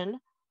region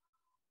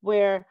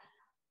where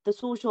the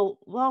social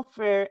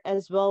welfare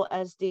as well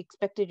as the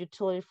expected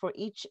utility for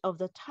each of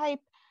the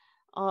type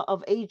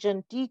of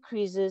agent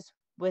decreases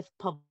with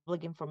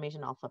public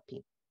information alpha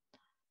p.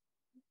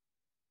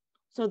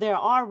 So there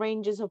are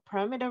ranges of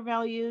parameter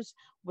values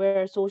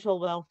where social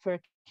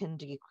welfare can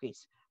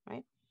decrease,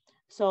 right?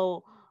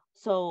 So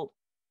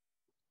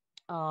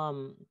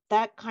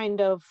that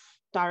kind of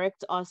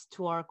directs us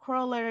to our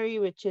corollary,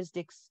 which is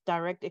the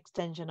direct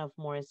extension of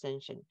more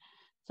ascension.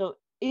 So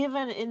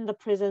even in the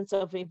presence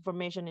of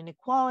information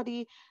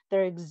inequality,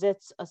 there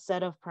exists a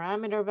set of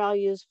parameter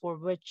values for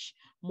which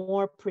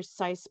more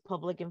precise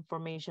public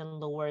information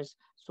lowers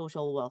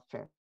social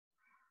welfare.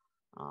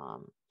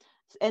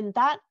 And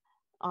that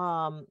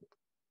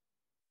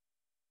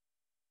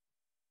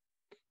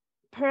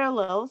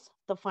parallels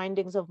the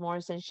findings of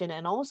Morris and Shin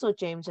and also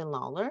James and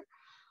Lawler.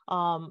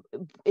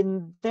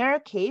 In their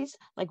case,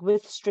 like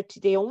with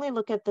they only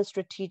look at the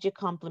strategic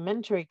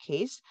complementary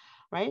case,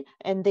 right?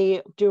 And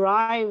they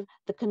derive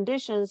the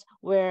conditions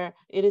where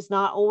it is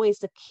not always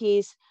the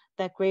case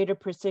that greater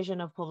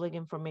precision of public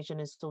information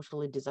is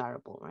socially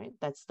desirable, right?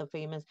 That's the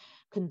famous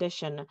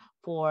condition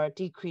for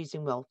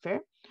decreasing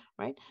welfare,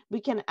 right?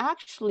 We can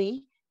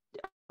actually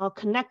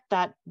connect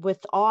that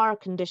with our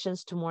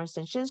conditions to Morris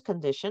and Shin's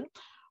condition,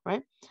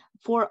 right?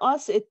 For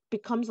us, it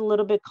becomes a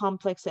little bit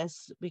complex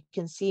as we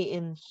can see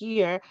in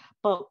here,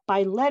 but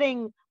by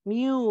letting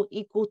mu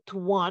equal to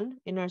 1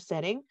 in our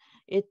setting,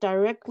 it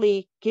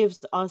directly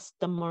gives us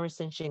the Morris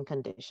and Shin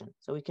condition.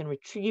 So we can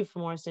retrieve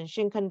Morris and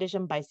Shin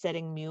condition by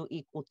setting mu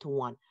equal to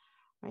 1,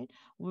 right?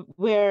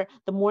 Where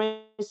the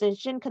Morris and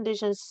Shin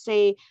conditions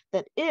say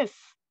that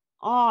if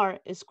R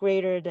is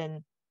greater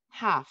than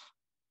half,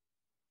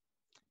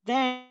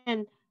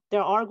 then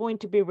there are going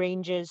to be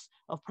ranges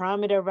of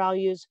parameter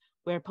values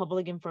where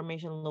public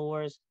information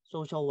lowers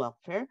social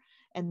welfare.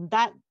 And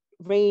that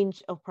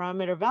range of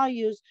parameter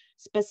values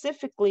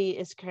specifically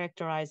is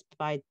characterized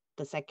by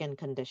the second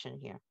condition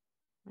here.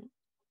 Right?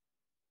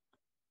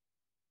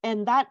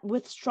 And that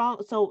with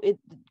strong, so it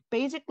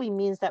basically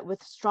means that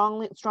with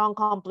strong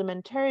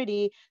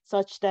complementarity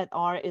such that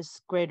R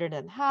is greater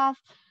than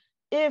half,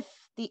 if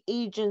the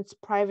agent's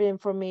private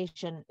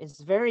information is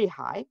very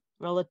high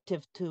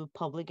relative to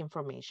public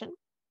information,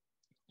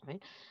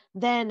 right,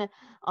 then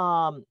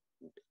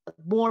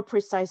more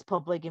precise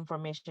public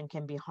information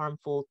can be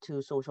harmful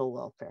to social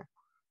welfare.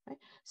 Right?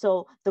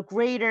 So the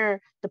greater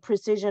the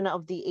precision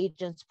of the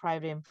agent's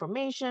private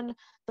information,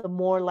 the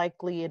more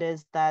likely it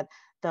is that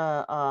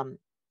the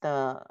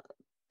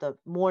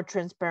more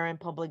transparent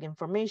public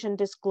information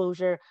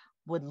disclosure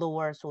would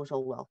lower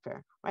social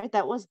welfare. Right?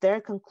 That was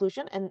their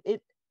conclusion, and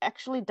it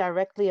actually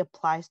directly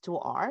applies to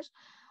ours,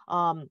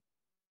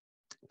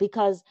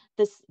 because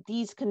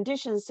these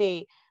conditions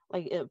say,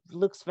 like, it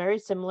looks very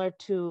similar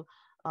to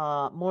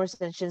Morris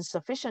and Shin's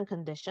sufficient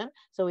condition.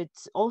 So it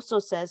also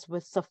says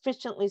with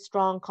sufficiently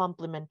strong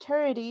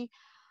complementarity,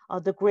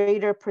 the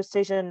greater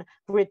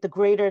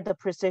the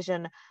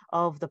precision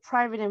of the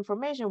private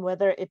information,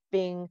 whether it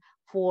being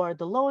for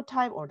the low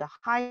type or the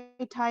high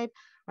type,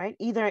 right?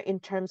 Either in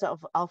terms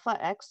of alpha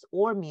X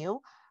or mu,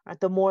 right,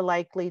 the more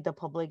likely the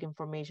public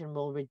information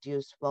will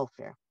reduce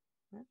welfare.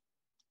 Right?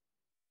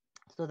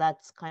 So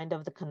that's kind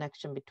of the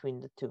connection between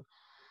the two.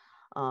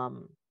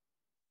 All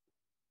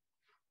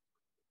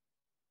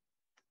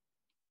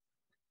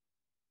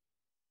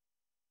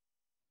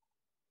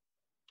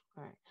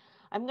right,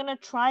 I'm gonna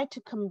try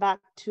to come back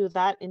to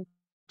that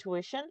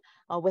intuition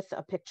with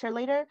a picture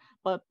later,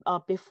 but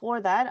before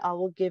that, I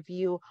will give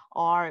you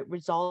our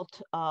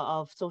result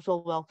of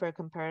social welfare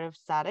comparative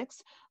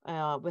statics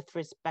with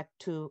respect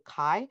to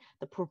chi,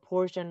 the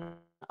proportion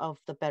of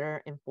the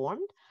better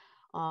informed.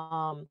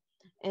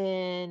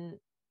 And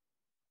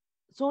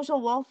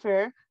social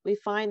welfare, we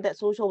find that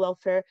social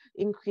welfare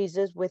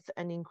increases with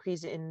an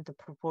increase in the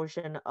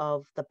proportion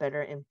of the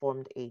better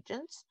informed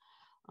agents.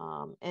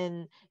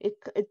 And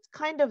it's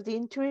kind of the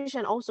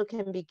intuition also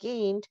can be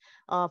gained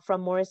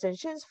from Morris and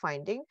Shin's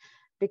finding,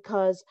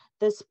 because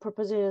this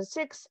proposition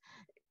 6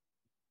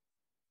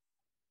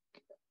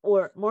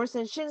 or Morris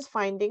and Shin's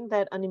finding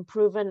that an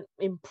improvement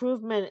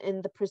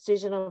in the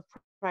precision of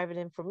private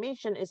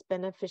information is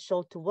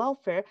beneficial to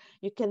welfare,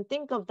 you can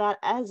think of that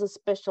as a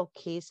special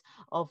case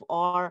of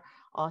our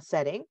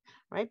setting,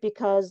 right?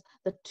 Because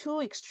the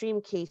two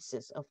extreme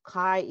cases of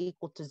chi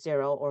equal to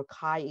 0 or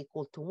chi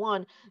equal to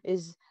 1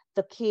 is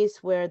the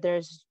case where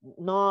there's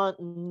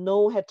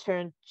no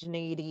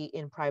heterogeneity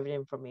in private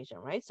information,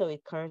 right? So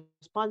it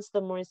corresponds to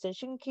the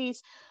Morrison-Shim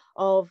case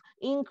of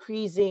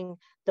increasing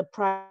the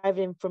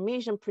private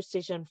information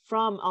precision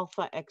from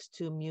alpha x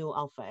to mu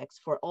alpha x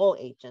for all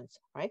agents,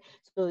 right?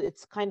 So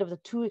it's kind of the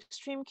two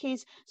extreme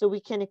case. So we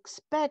can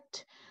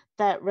expect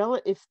that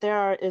if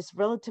there is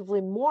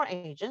relatively more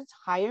agents,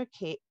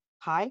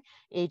 high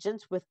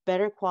agents with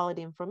better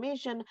quality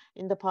information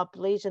in the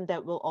population,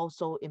 that will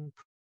also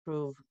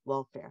improve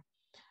welfare.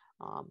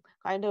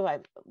 Kind of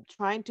I'm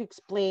trying to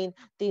explain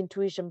the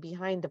intuition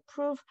behind the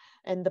proof,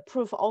 and the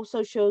proof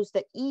also shows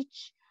that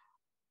each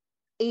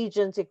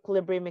agent's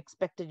equilibrium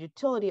expected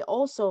utility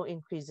also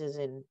increases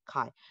in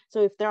chi.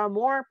 So if there are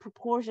more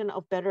proportion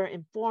of better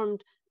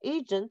informed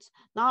agents,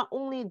 not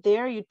only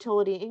their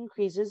utility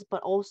increases,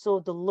 but also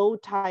the low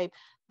type,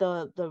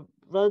 the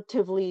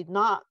relatively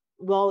not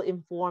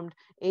well-informed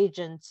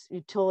agents'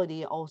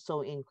 utility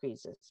also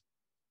increases.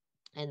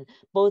 And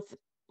both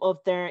of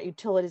their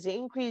utilities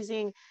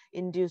increasing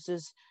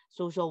induces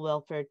social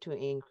welfare to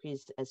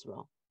increase as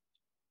well.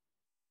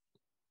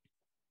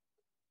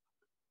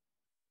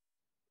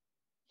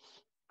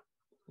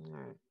 All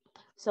right.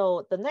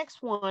 So the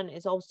next one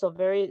is also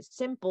very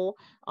simple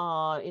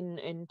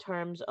in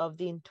terms of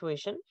the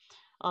intuition.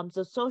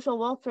 So social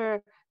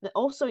welfare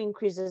also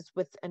increases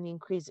with an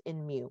increase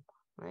in mu,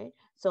 right?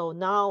 So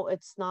now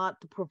it's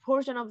not the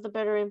proportion of the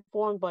better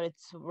informed, but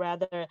it's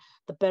rather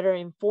the better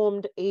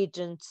informed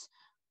agents'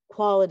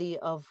 quality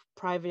of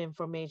private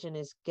information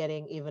is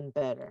getting even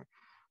better,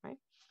 right?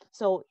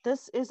 So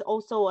this is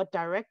also a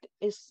direct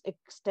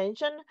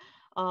extension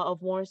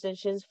of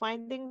Morrison-Shim's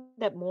finding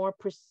that more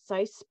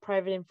precise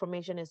private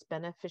information is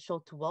beneficial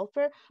to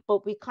welfare,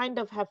 but we kind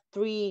of have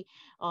three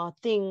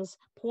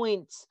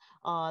points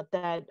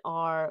that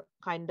are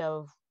kind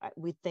of,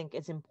 we think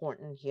is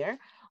important here.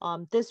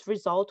 This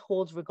result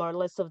holds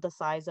regardless of the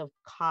size of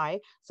chi,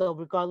 so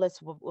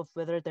regardless of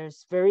whether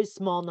there's very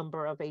small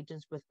number of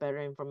agents with better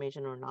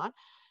information or not.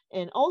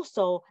 And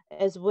also,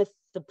 as with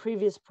the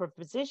previous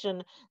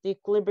proposition, the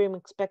equilibrium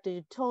expected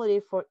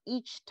utility for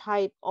each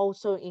type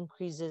also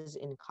increases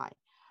in chi,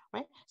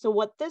 right? So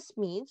what this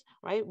means,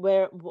 right,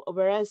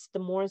 whereas the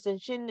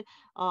Morrison-Shim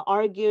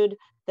argued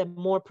that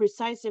more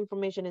precise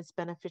information is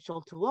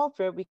beneficial to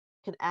welfare, we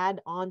can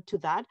add on to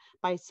that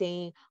by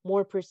saying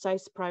more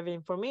precise private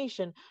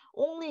information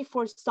only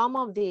for some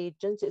of the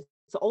agents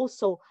it's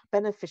also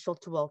beneficial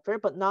to welfare,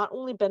 but not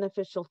only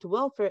beneficial to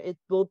welfare, it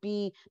will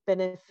be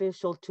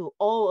beneficial to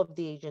all of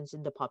the agents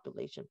in the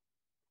population.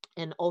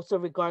 And also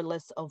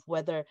regardless of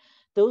whether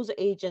those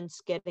agents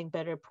getting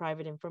better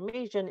private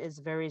information is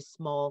very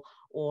small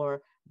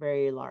or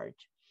very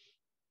large.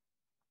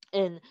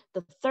 And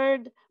the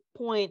third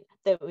point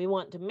that we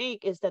want to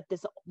make is that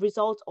this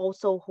result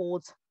also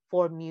holds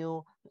for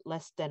mu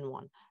less than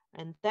 1.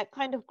 And that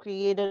kind of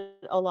created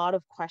a lot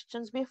of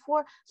questions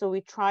before. So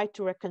we tried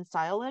to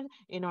reconcile it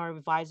in our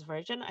revised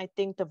version. I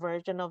think the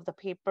version of the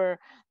paper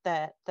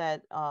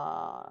that's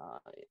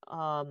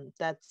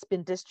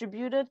been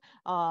distributed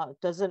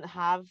doesn't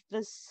have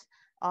this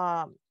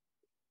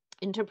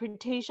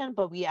interpretation,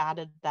 but we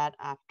added that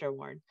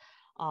afterward.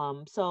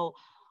 So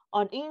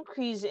an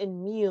increase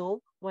in mu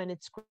when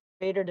it's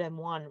greater than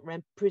 1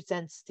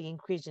 represents the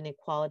increase in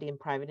equality in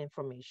private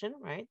information,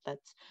 right?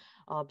 That's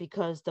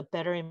because the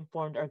better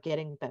informed are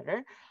getting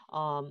better.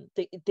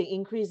 The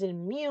increase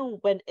in mu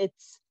when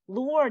it's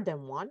lower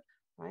than 1,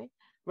 right,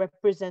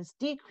 represents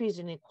decrease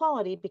in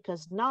equality,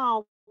 because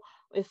now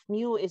if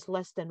mu is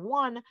less than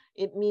 1,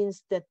 it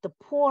means that the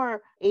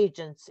poor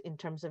agents in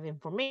terms of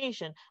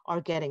information are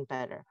getting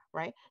better,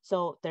 right?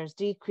 So there's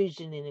decrease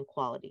in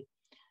inequality.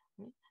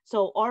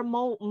 So our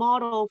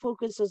model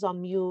focuses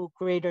on mu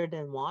greater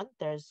than 1.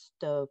 There's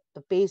the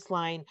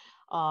baseline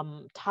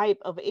type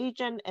of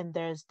agent, and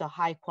there's the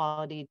high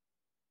quality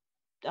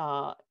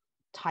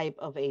type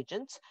of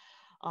agents.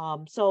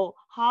 So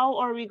how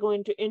are we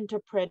going to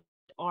interpret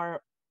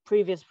our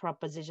previous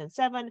proposition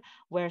 7,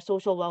 where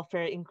social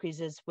welfare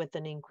increases with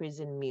an increase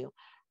in mu,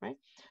 right?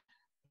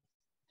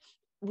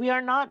 We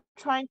are not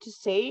trying to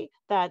say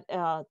that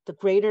the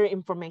greater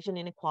information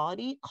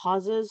inequality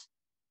causes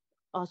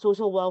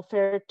social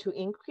welfare to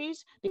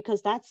increase,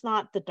 because that's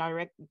not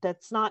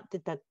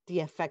the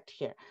effect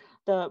here.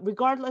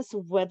 Regardless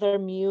of whether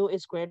mu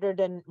is greater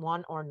than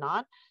 1 or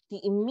not,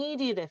 the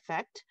immediate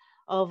effect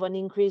of an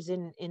increase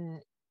in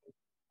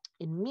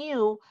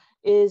mu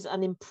is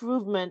an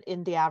improvement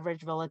in the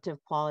average relative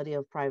quality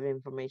of private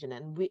information.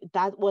 And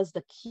that was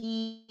the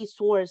key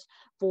source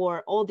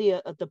for all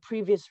the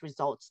previous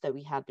results that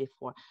we had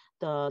before,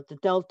 the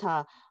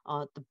delta,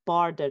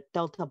 the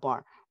delta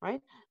bar,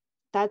 right?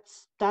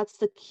 That's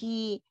the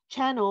key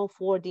channel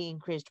for the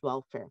increased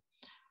welfare,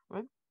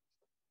 right?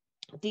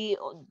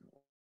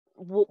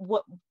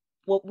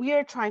 What we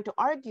are trying to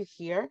argue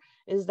here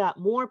is that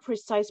more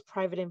precise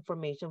private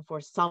information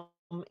for some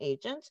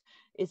agents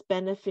is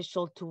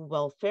beneficial to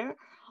welfare,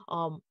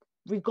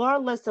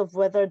 regardless of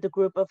whether the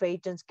group of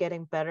agents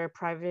getting better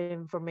private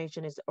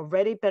information is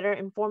already better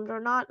informed or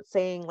not,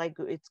 saying like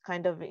it's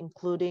kind of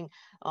including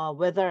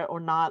whether or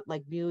not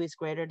like mu is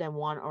greater than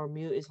 1 or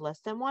mu is less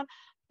than 1.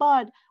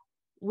 But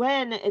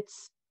when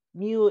it's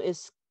mu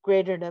is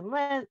greater than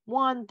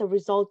 1, the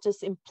result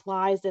just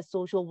implies that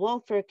social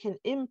welfare can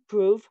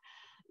improve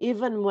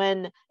even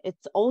when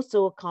it's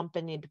also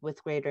accompanied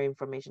with greater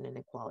information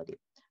inequality.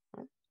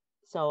 Right?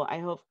 So I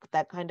hope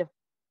that kind of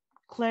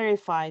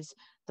clarifies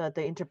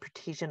the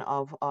interpretation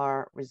of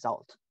our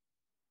result.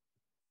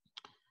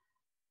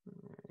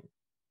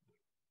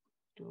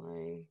 Do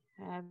I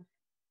have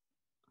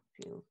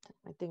a few,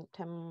 I think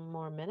 10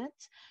 more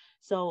minutes.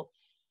 So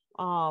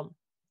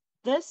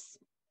this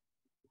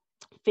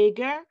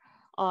figure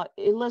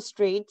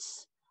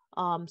illustrates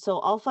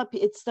so alpha p,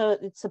 it's the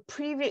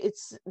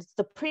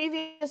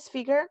previous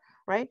figure,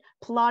 right,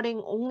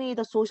 plotting only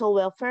the social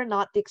welfare,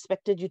 not the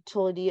expected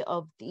utility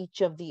of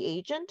each of the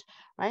agent,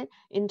 right,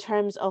 in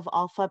terms of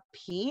alpha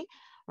p,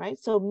 right.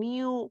 So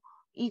mu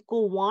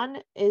equal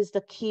 1 is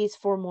the case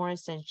for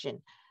Morrison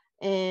Shim,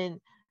 and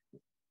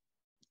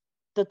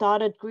the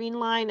dotted green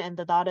line and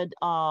the dotted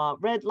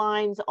red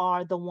lines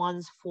are the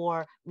ones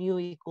for mu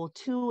equal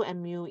 2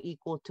 and mu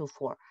equal to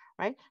 4,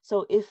 right?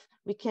 So if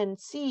we can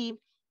see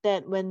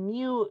that when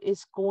mu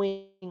is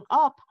going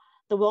up,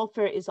 the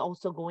welfare is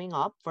also going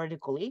up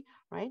vertically,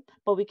 right?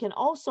 But we can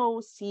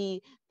also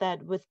see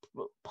that with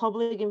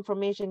public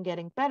information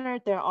getting better,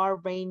 there are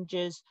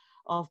ranges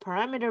of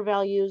parameter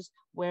values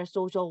where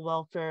social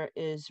welfare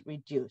is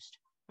reduced,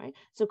 right?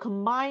 So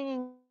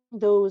combining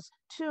those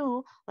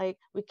two, like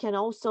we can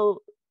also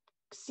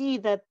see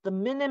that the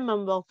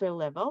minimum welfare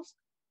levels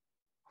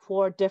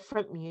for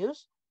different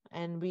mu's,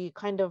 and we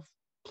kind of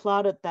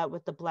plotted that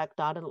with the black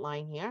dotted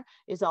line here,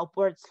 is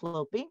upward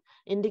sloping,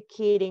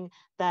 indicating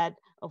that,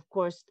 of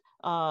course,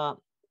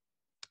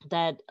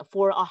 that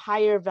for a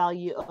higher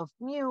value of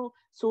mu,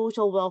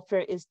 social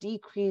welfare is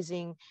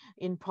decreasing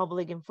in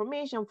public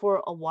information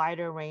for a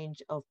wider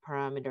range of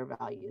parameter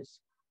values,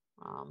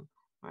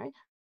 right?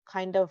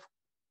 Kind of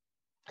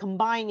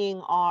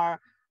combining our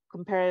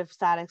comparative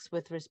statics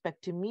with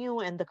respect to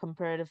mu and the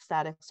comparative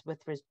statics with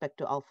respect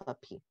to alpha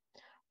p,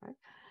 right?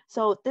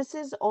 So this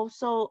is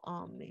also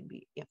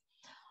maybe, yeah.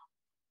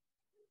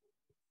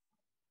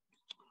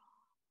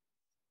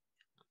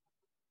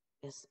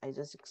 Yes, I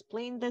just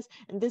explained this.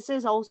 And this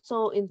is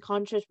also in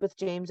contrast with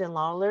James and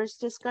Lawler's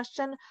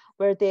discussion,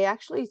 where they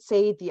actually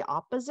say the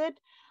opposite,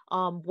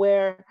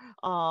 where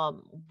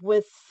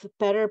with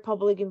better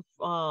public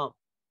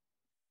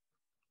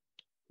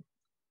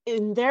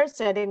in their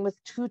setting with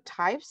two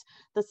types,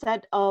 the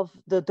set of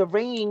the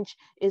range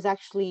is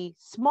actually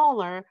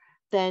smaller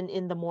than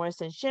in the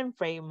Morrison Shim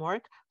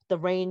framework, the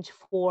range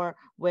for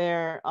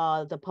where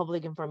the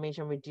public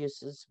information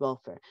reduces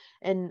welfare.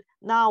 And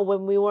now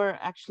when we were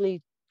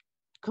actually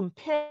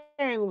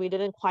comparing, we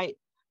didn't quite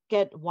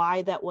get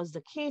why that was the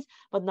case,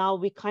 but now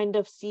we kind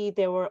of see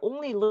they were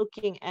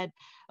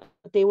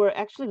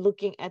actually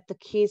looking at the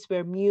case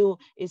where mu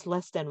is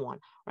less than 1,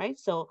 right?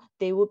 So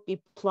they would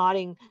be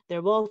plotting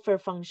their welfare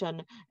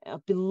function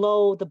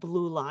below the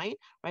blue line,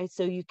 right?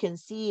 So you can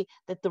see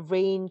that the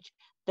range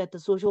that the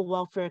social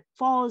welfare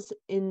falls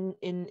in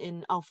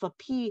alpha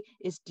p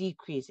is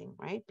decreasing,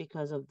 right?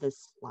 Because of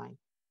this line,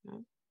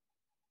 right?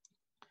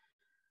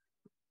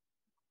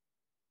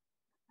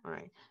 All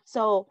right.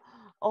 So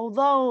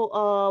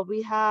although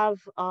we have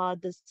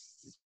this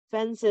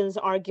Svenson's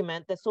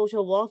argument that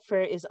social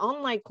welfare is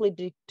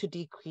unlikely to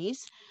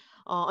decrease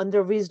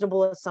under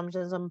reasonable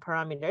assumptions and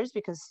parameters,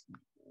 because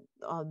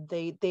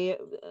the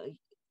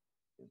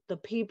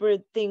paper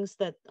thinks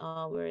that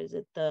where is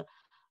it,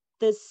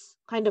 this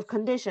kind of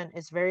condition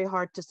is very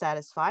hard to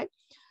satisfy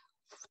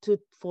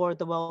for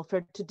the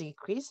welfare to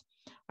decrease,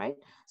 right?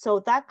 So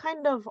that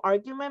kind of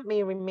argument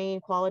may remain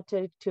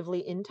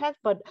qualitatively intact,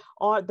 but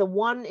the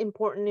one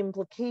important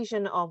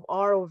implication of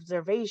our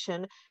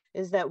observation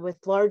is that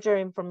with larger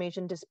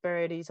information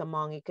disparities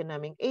among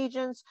economic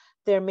agents,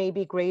 there may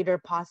be greater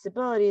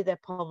possibility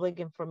that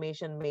public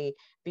information may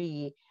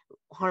be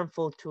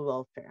harmful to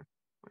welfare,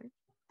 right?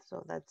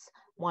 So that's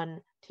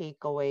one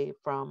takeaway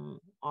from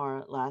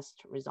our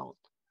last result.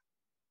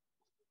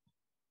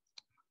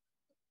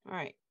 All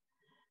right.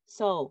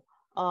 So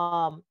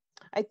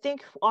I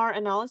think our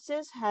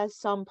analysis has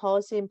some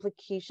policy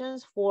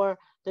implications for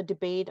the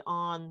debate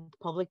on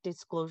public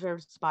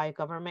disclosures by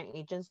government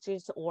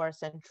agencies or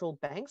central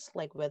banks,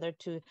 like whether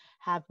to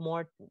have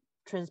more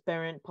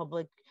transparent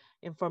public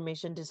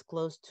information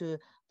disclosed to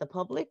the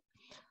public.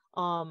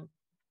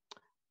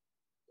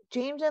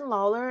 James and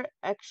Lawler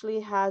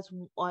actually has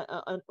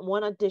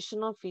one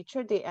additional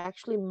feature. They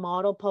actually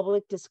model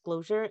public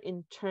disclosure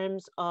in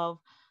terms of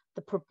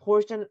the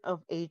proportion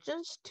of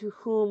agents to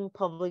whom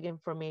public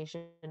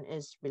information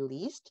is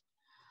released.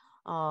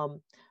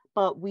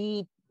 But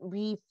we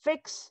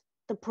fix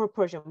the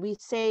proportion. We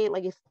say,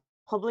 like, if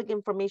public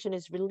information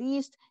is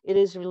released, it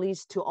is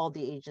released to all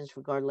the agents,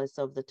 regardless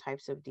of the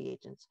types of the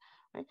agents,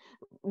 right?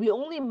 We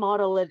only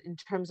model it in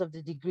terms of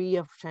the degree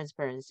of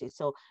transparency.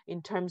 So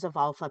in terms of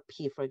alpha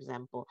P, for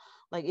example,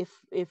 like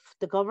if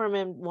the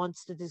government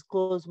wants to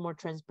disclose more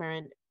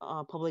transparent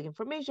public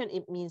information,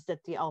 it means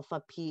that the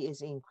alpha P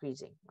is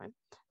increasing, right?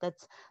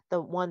 That's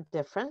the one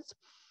difference.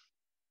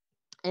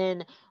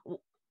 And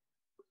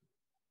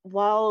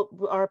while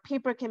our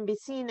paper can be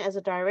seen as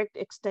a direct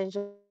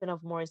extension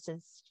of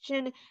Morrison's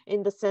Shin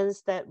in the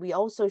sense that we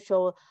also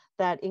show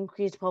that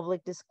increased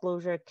public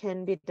disclosure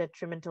can be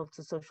detrimental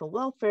to social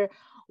welfare,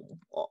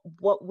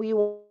 what we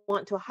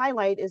want to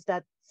highlight is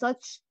that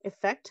such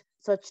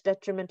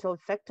detrimental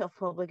effect of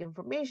public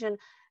information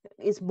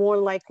is more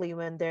likely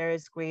when there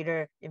is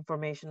greater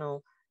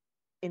informational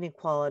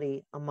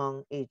inequality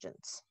among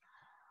agents.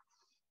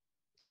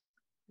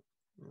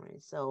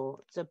 Right, so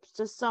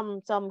just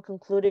some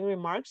concluding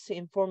remarks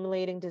in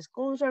formulating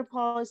disclosure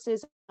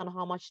policies on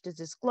how much to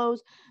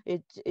disclose.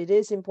 It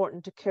is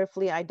important to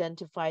carefully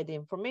identify the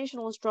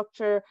informational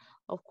structure,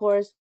 of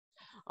course,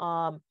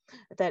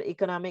 that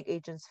economic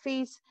agents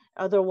face.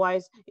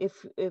 Otherwise,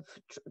 if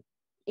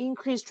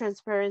increased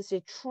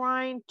transparency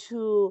trying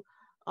to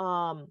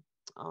um,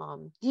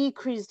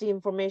 decrease the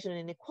information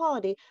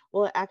inequality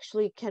will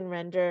actually can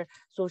render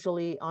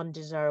socially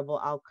undesirable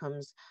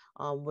outcomes,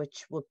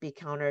 which would be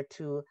counter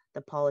to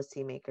the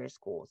policymakers'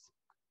 goals.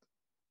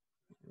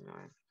 All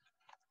right.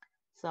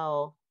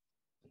 So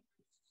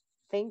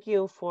thank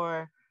you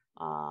for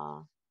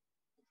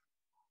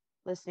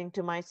listening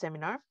to my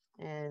seminar,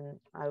 and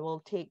I will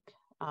take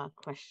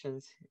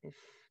questions if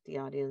the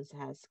audience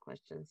has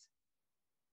questions.